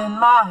only in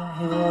my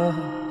head.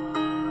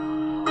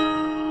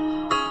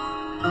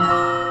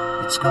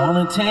 It's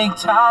gonna take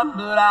time,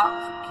 but I'll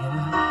forget.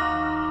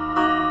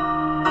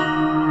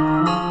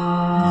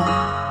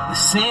 They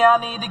say I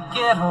need to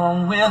get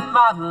on with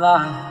my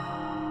life.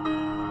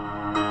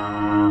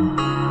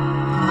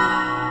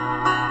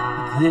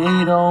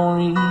 they don't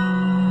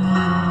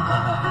realize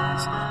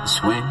is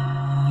when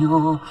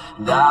you're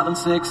dialing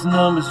 6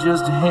 numbers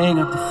just to hang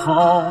up the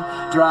phone,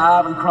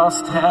 driving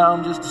across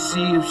town just to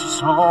see if she's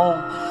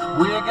home,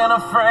 waking a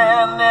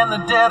friend in the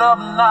dead of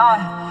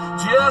night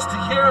just to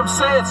hear him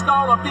say it's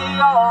gonna be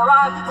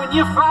alright. When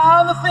you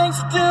find the things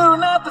to do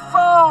not to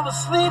fall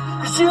asleep,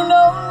 'cause you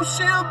know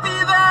she'll be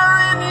there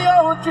in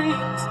your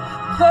dreams.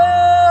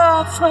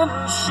 That's when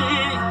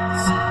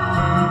she's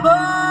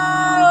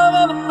more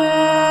than a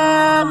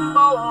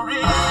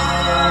memory.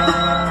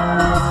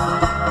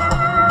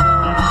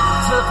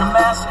 Took a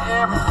master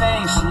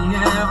everything she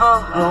ever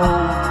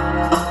wrote,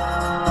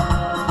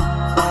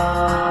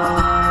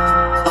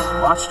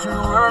 watched her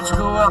words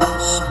go up in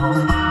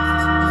smoke,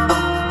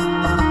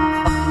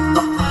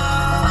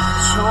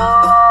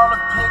 tore all the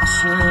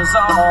pictures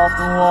off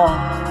the wall.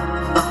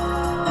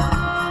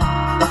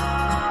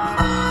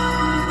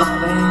 That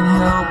ain't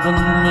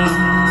helping me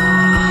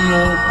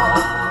at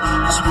all.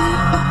 'Cause when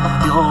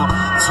you're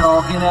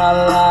talking out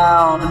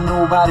loud and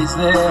nobody's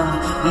there,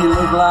 you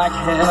look like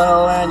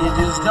hell and you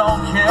just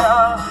don't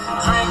care.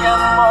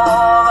 Drinking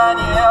more than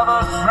you ever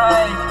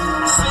drank,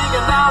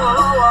 singing down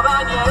lower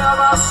than you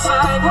ever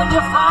sang. When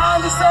you find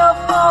yourself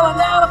falling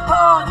down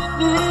upon your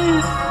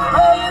knees,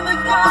 praying to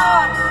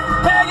God,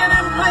 begging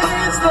him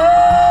please,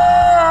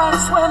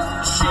 that's when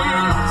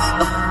she's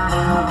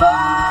more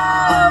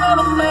than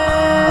a memory.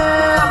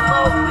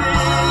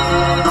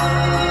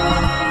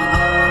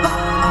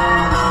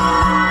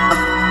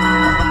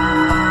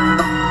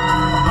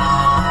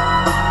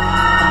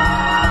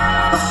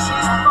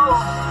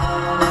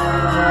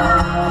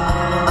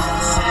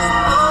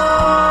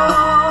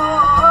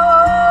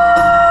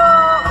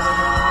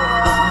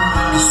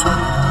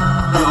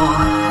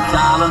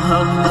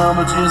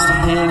 Just to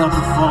hang up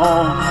the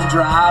phone,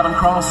 driving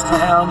across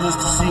town just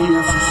to see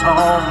if she's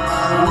home,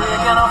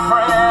 waking a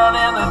friend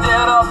in the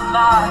dead of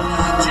night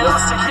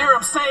just to hear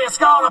him say it's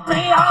gonna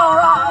be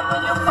alright.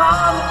 When you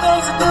find the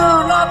things to do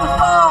not to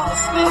fall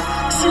asleep,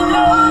 'cause you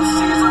know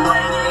she's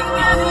waiting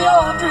in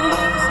your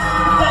dreams.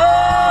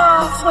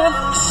 That's when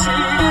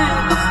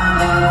she's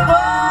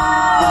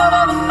more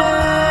than a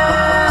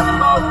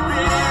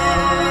memory.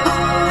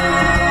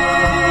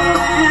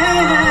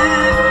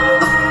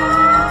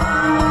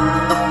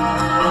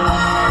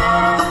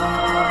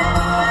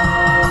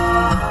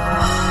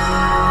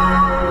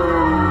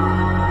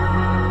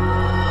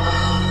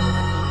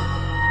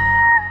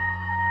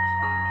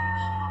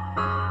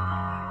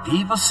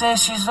 People say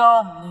she's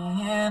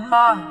only in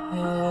my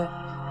head.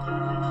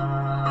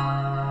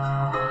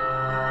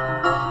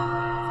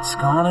 It's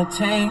gonna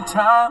take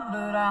time,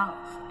 but I'll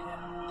forget.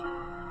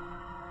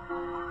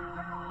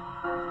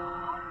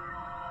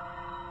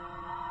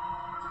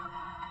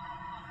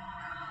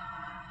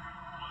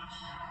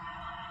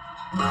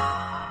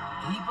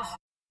 People say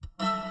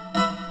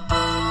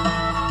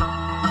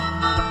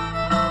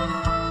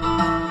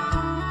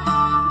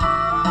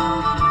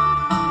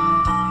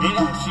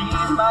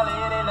she's my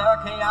lady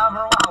lucky, I'm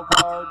her wild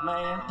card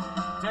man.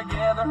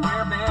 Together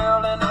we're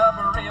building up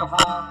a real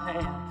hot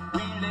hand.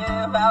 We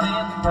live out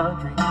in the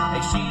country,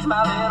 hey, she's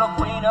my little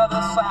queen of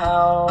the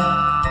South.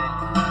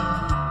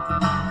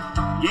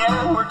 Yeah,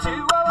 we're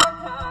two of a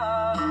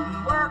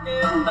kind,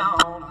 working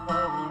on a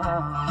whole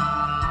house.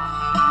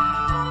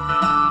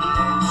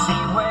 She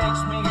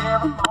wakes me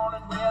every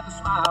morning with a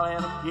smile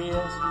and a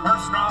kiss. Her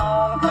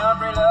strong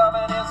country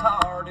loving is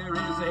hard to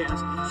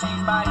resist.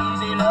 She's my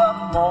easy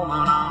loving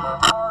woman, I'm her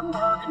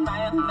hard-working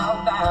man, no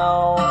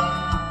doubt.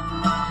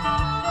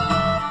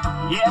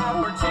 Yeah,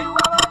 we're two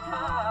of a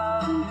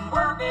kind,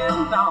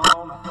 working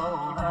on a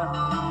full house.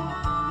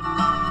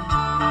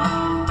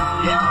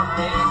 Yeah, her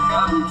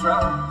pickup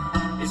truck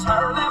is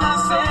her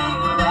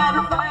limousine, and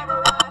her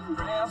favorite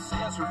dress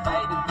is her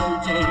faded blue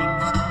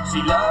jeans. She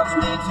loves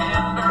me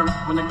tender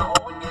when the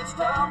going gets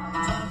tough.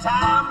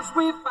 Sometimes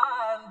we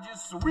find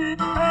just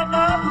sweet and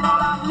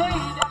all I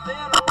need, that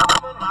little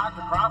woman like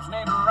the crops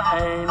need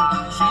rain.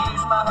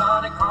 She's my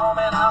honeycomb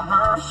and I'm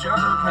her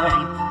sugar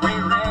cane. We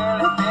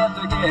really fit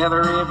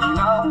together if you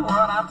know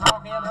what I'm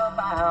talking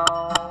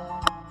about.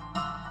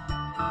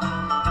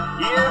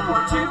 Yeah,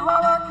 we're two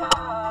of a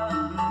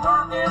kind,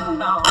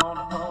 working on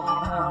a full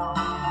house.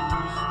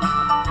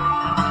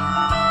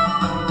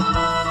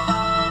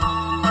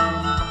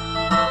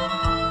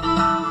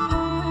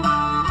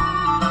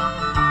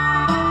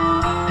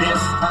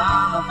 This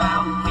time I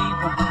found the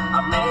keeper,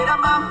 I've made up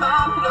my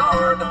mind,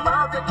 Lord, the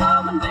perfect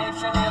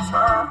combination is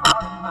her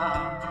heart and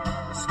mine.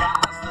 The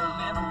sky's the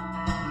limit,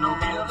 no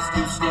hills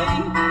to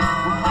skate.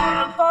 We're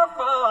playing for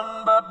fun,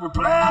 but we're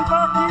playing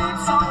for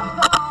keeps. So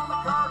draw the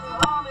curtain,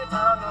 honey,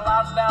 turn the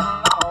lights down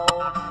low.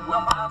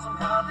 We'll find some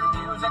country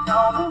music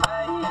on the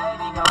way,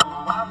 80 go.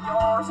 I'm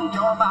yours and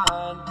you're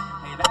mine,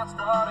 hey, that's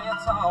what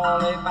it's all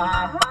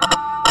about.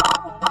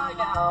 Oh, I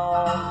go.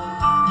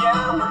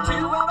 Yeah, we're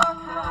two of a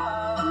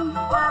kind,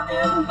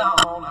 working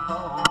on a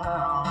whole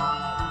house.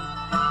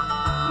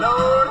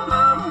 Lord,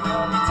 Mama,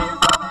 we'll be two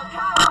of a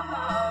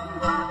kind,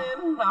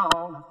 working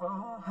on a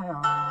full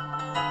house.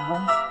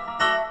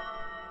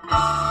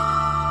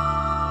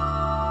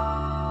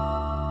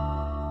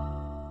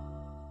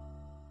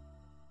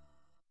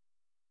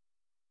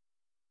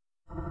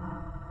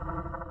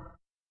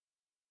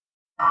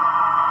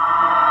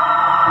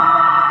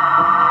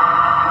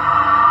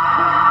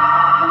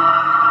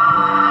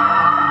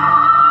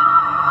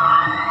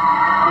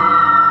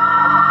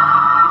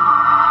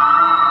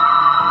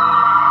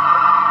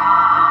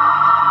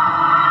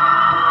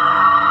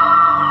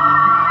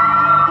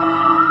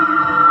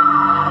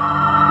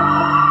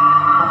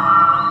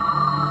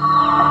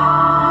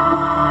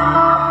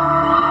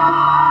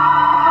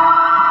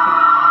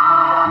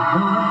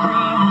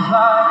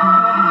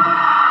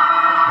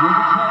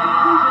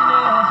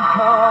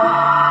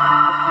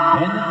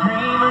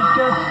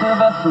 a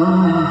vessel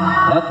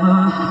that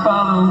must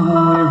follow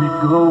where it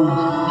goes,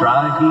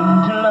 striving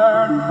to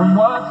learn from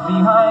what's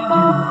behind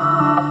you,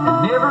 and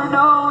never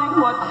knowing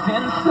what's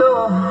in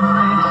store.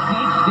 Makes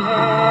each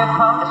day a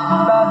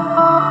constant battle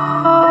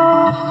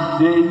just to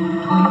stay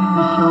between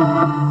the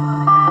shores.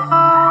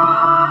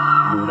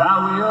 But I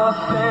will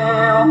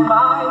sail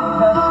my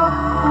vessel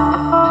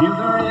till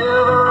the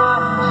river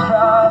runs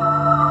dry,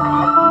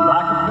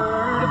 like a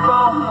bird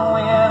upon the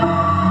wind.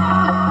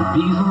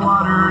 These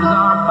waters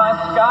are my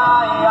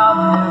sky, I'll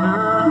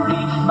never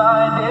reach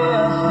my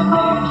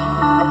destination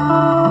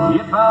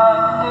if I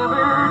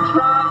never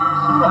try.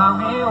 So I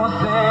will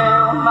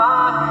sail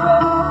my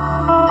vessel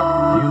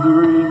till the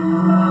river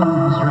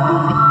runs dry.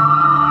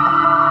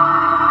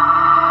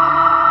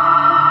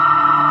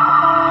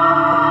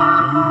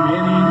 Too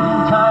many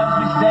times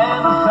we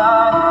stand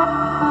aside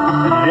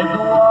and let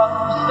the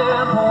water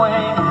step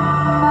away.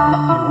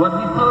 See what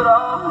we put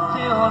off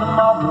till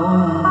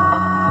tomorrow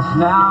is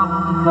now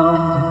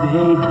become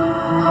today.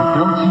 So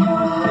don't you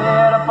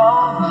sit up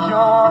on the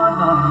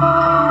shoreline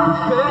and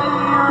say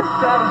you're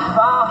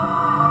satisfied.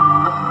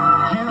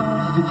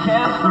 Choose to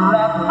chance the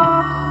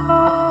rapids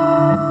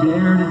and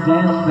dare to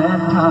dance that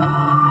time.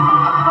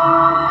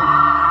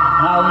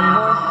 I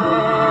will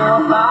sail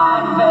my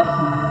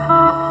vessel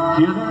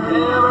till the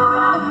river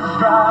runs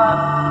dry,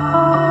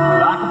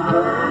 like a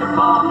bird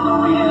upon the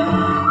wind.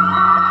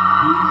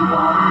 These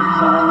waters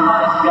are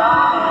my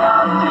sky,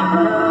 I'll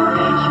never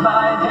reach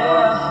my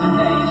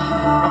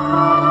destination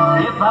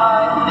if I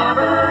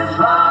never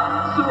try.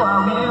 So I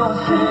will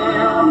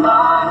sail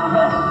my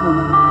vessel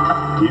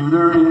till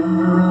the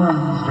river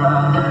runs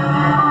dry.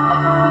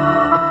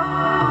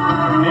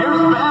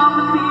 There's bound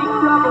to be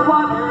rough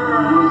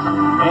waters,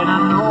 and I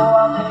know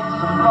I'll take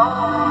some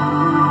fall.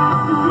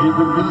 If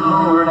the good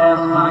Lord has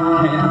my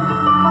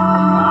captain,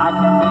 I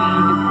can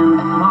make it through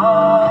them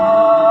all.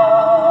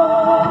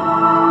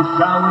 Yes,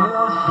 I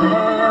will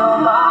sail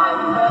my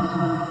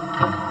vessel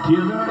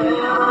till the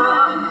river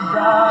runs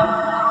dry,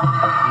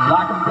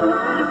 like a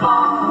bird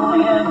upon the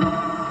wind.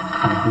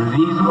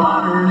 These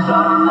waters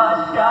are my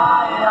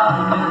sky,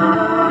 I'll never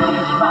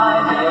reach my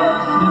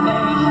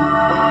destination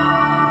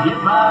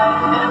if I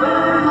never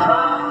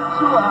try.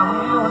 So I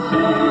will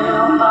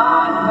sail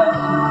my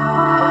vessel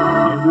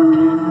till the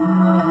river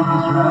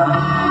runs dry.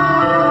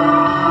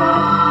 Yes,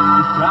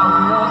 I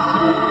will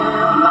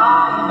sail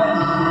my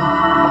vessel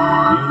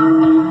till the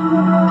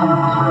river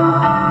runs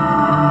dry.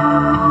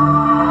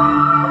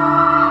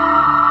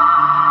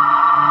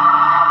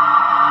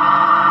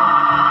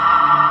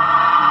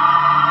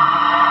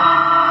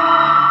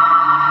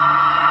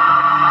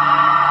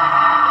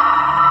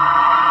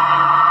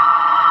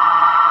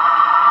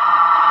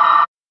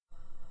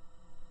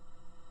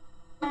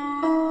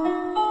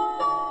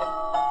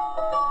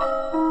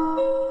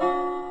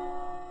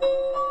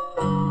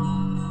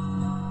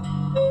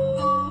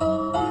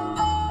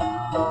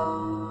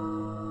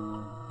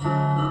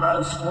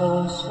 Last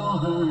time I saw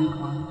her it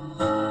was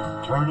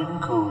turning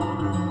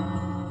colder,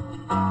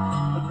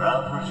 but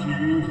that was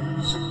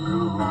years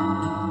ago.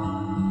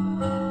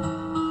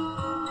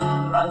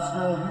 Last I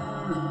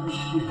heard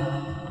she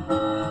had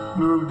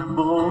moved the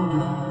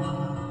border,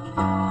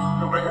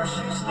 and where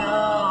she's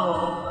now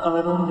I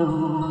don't know.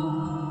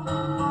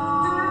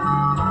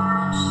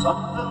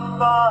 Something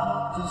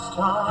about this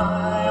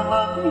time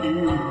of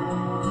year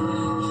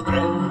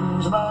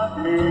spins my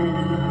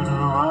head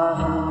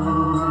around.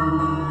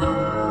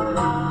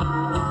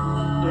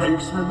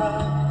 Takes me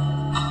back,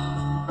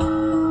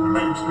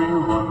 makes me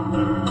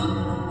wonder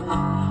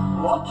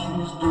what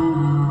she's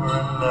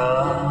doing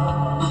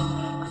now.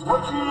 'Cause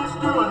what she's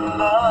doing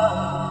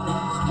now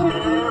is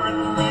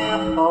tearing me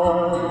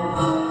apart,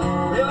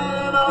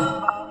 filling up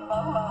my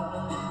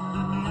mind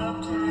and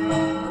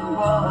emptying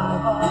my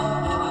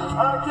heart.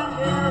 I can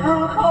hear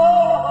her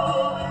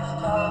call each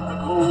time the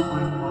cold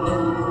wind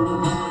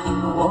blows.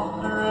 I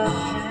wonder if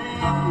she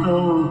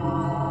knows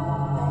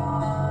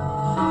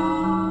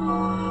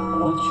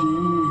what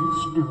she's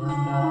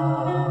doing now.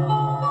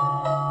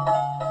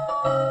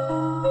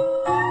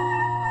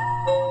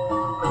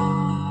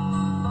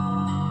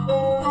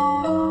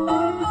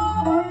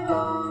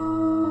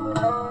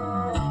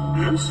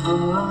 This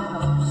will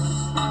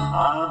last,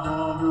 I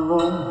dialed her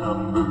own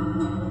number,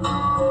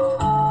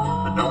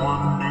 but no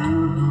one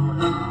knew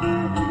her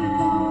name.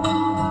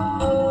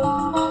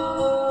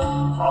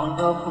 Hung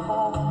up the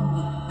phone,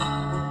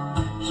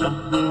 sat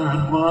there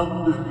and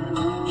wondered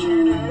she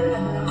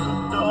never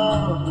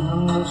done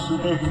the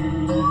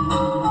same.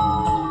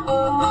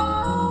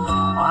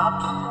 I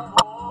took a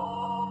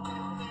walk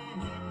in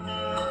the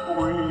evening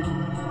wind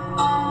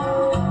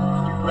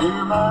to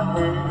clear my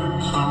head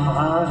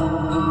somehow.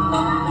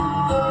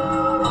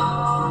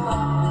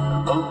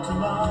 But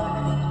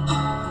tonight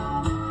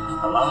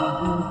I lie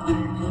here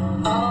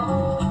thinking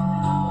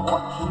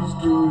what she's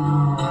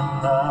doing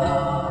now.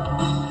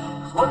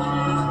 'Cause what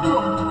she's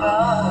doing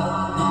now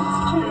is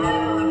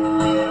tearing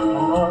me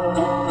apart,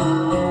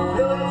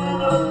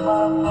 filling up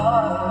my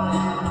mind,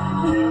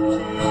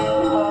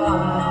 emptying my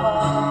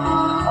heart.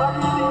 I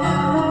can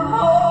hear her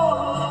call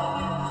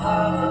each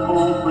time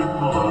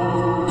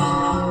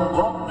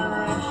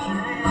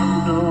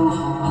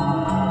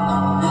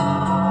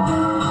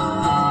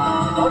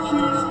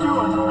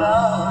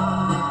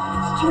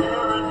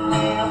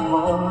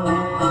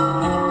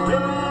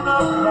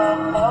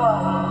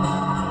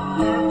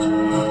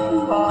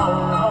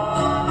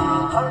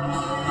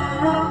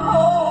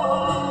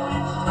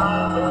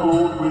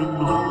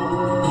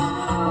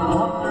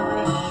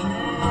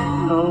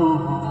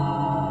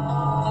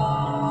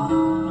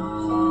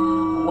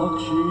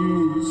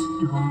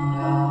going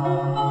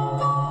down.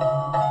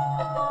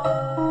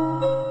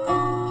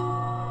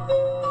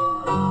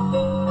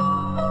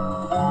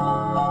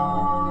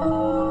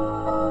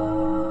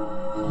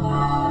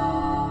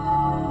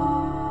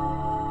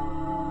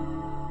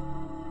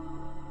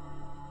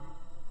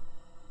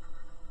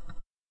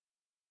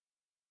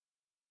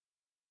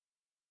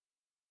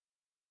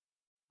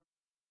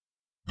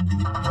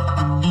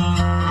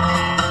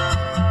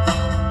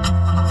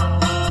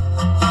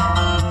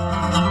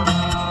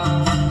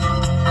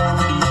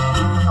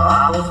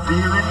 I was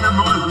feeling the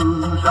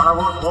blues, I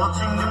was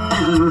watching the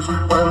news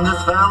when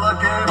this fella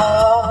came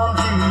on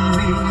TV.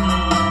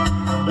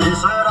 He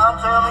said, I'm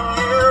telling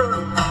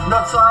you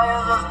that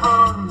science has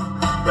proven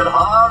that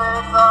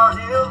heartaches are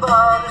healed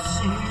by the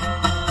sea.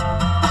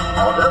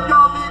 Oh, that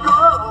got me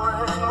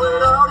going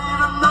without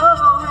even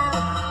knowing.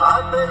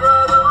 I picked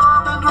right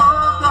up and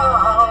drove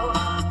down.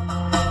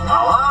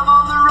 Now I'm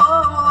on the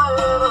roll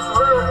and I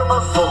swear to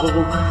my soul,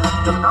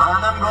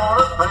 tonight I'm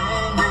gonna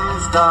paint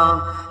this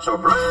town. So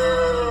bring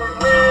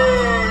me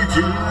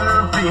two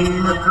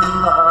pina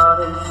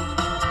coladas,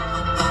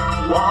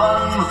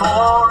 one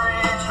for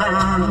each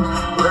hand.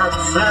 Let's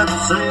set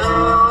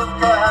sail with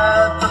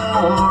Captain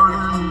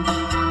Morgan,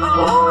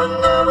 oh, and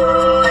never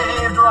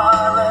leave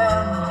dry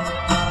land.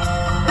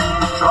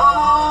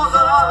 Troubles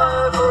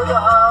I've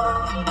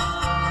forgotten,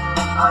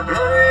 I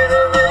buried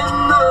them in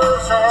the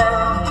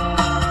sand.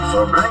 So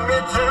bring me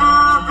two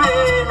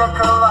pina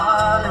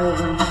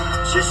coladas.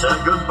 She said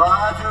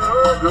goodbye to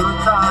a good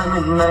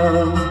timing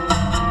man.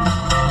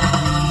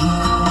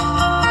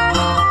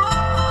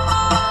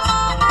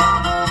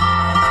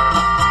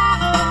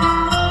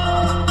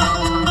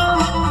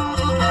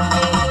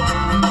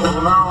 Oh,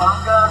 now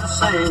I've got to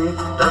say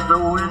that the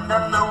wind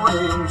and the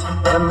waves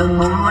and the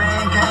moon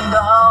rain came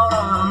down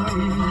on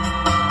me.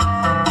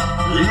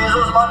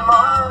 Jesus, my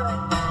mind,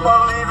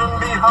 while leaving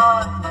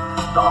behind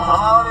the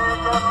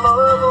heartache that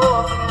love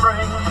often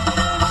brings.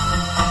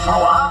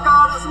 Now I've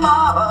got a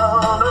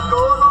smile that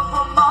goes on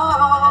for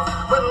miles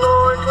with no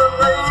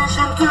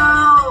inclination to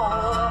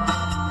roam.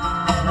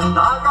 And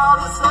I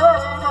gotta say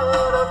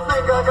that I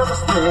think I gotta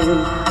stay,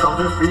 'cause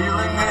the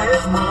feeling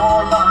is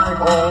more like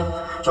home.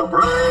 So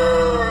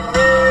bring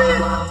me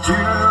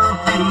two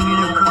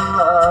pina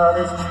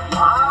coladas,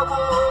 I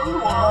want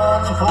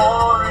one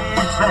for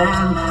each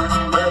hand.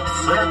 Let's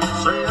set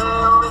sail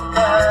with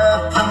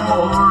Captain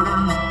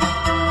Morgan,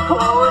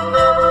 oh, and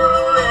never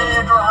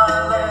leave dry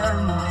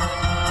land.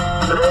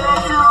 The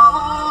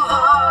troubles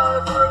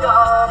I've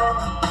forgotten,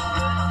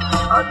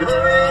 I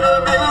buried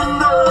them in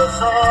the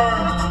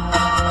sand.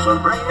 So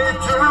bring me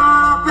two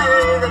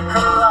pina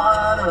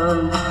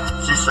coladas.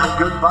 She said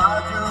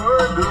goodbye to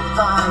her good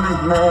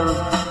timing man.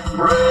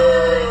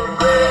 Bring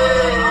me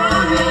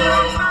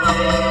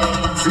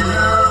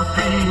two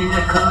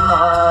pina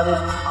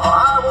coladas,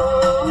 I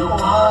want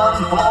one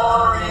for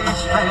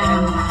each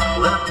hand.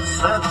 Let's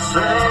set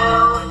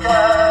sail with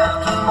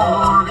Captain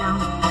Morgan,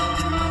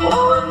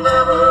 oh, and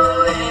never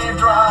leave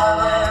dry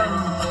land.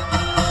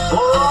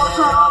 Oh,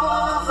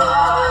 troubles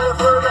I've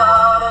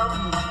forgotten,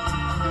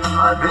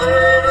 I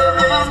buried them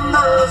in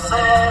the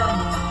sand.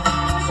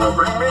 So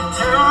bring me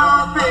two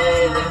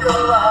pina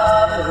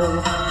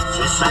coladas.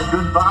 She said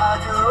goodbye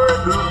to her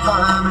good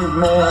timing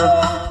man.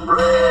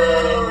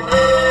 Bring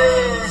me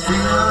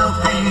two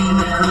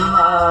pina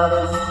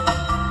coladas,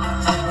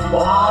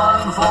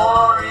 one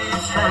for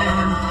each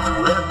hand.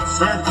 Let's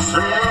set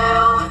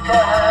sail with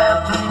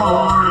Captain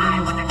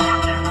Morgan,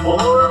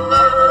 oh,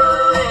 never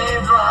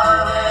leave dry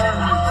land.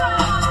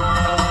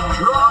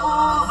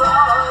 Troubles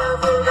I've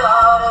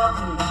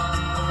forgotten,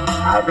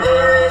 I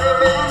buried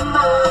them in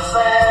the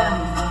sand.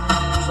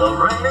 So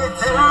bring me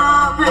two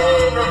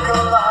pina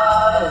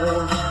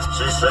coladas.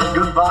 She said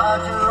goodbye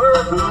to her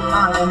good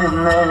timing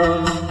man.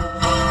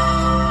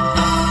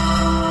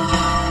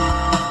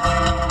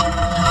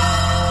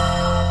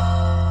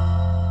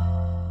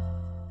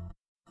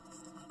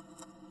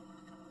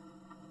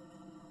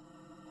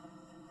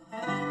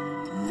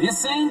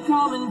 This ain't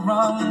coming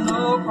from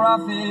no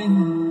prophet,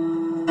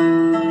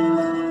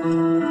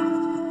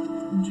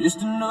 just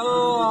an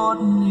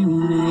ordinary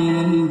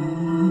name.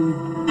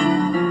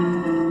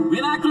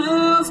 When I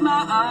close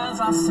my eyes,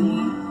 I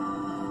see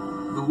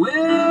the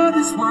way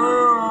this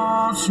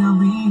world shall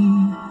be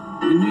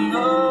when we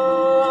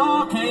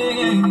all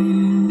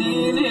came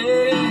in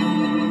it.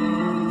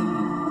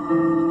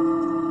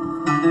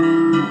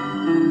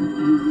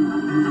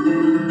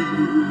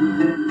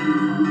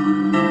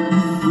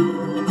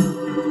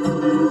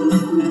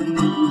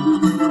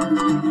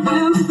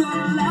 When the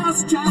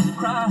last child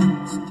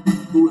cries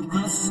for a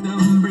crust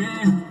of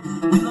bread,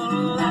 when the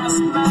last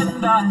man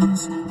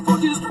dies for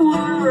just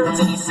words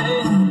that he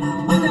said,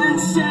 when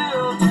there's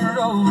shelter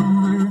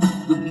over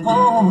the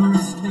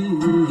poorest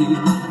head,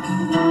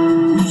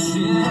 we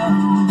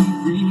shall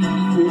be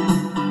free.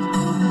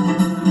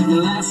 And the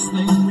last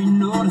thing we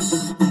notice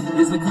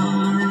is the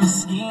color of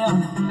skin,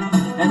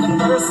 and the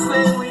first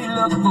thing we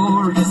look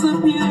for is the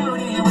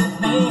beauty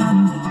within.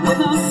 When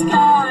the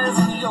skies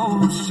and the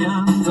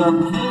oceans are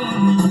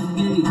clean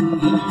again,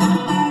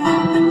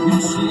 we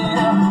shall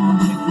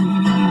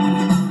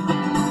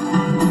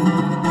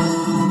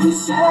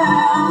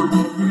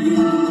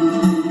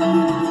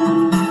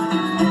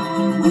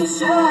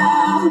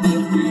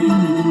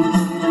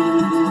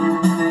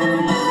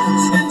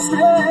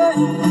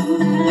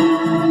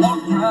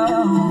walk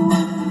around,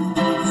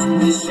 'cause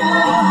we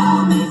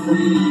shall be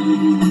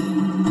free.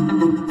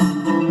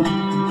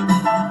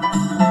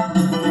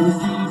 We're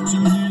free to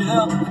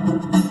love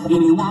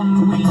anyone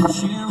we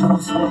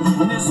choose,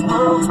 and this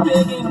world's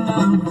big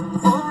enough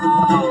for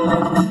all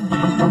different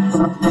views.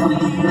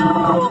 We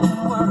all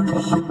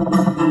worship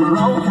our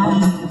own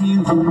kind of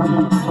view,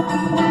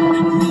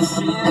 and we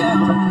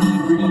shall be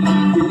free.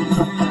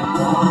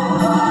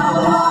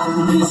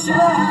 We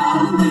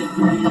shall be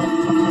free.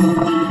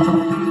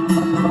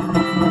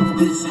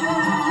 We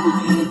shall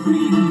be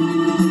free.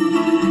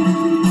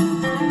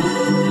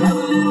 Have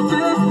a little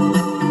faith,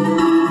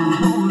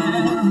 hold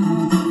on.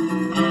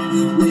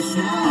 We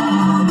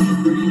shall be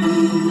free.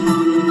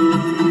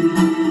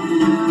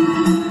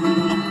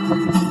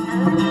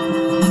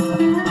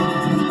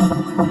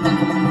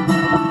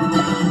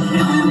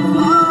 And when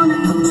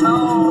morning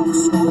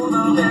talks for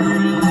the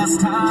very last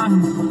time,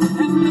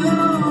 and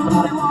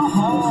nobody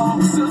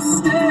walks a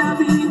step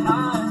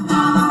behind,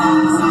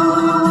 there's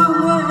only one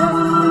way,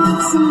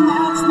 and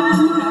that's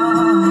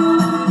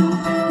mankind,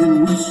 and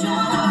we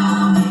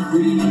shall be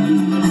free.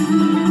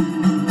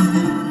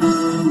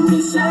 We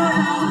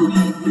shall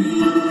be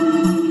free.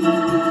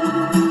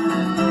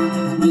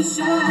 We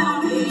shall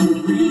be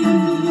free.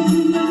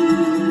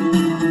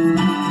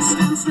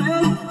 Stand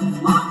straight,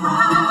 walk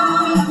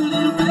right, have a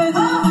little faith.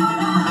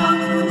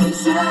 We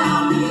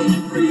shall be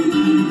free.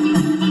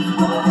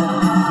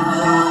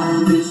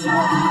 We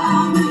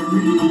shall be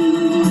free.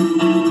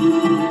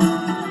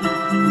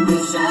 We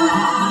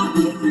shall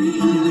be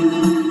free.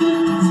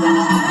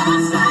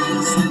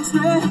 Stand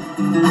straight,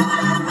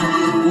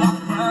 walk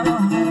right.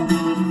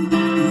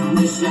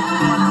 We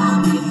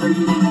shall be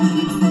free.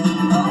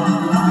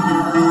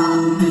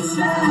 We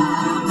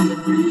shall be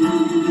free.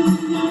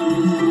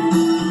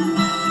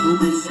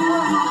 We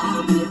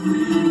shall be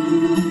free.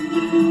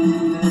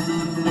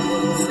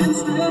 Stand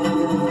straight.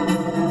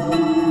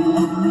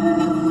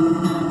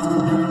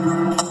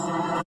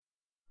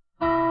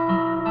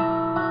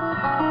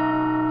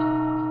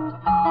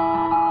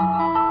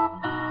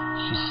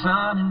 She's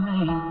sun and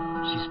rain,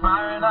 she's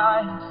fire and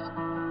ice,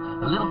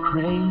 a little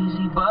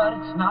crazy but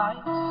it's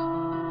nice.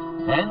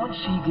 And when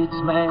she gets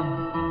mad,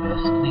 you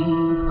best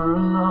leave her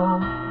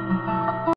alone.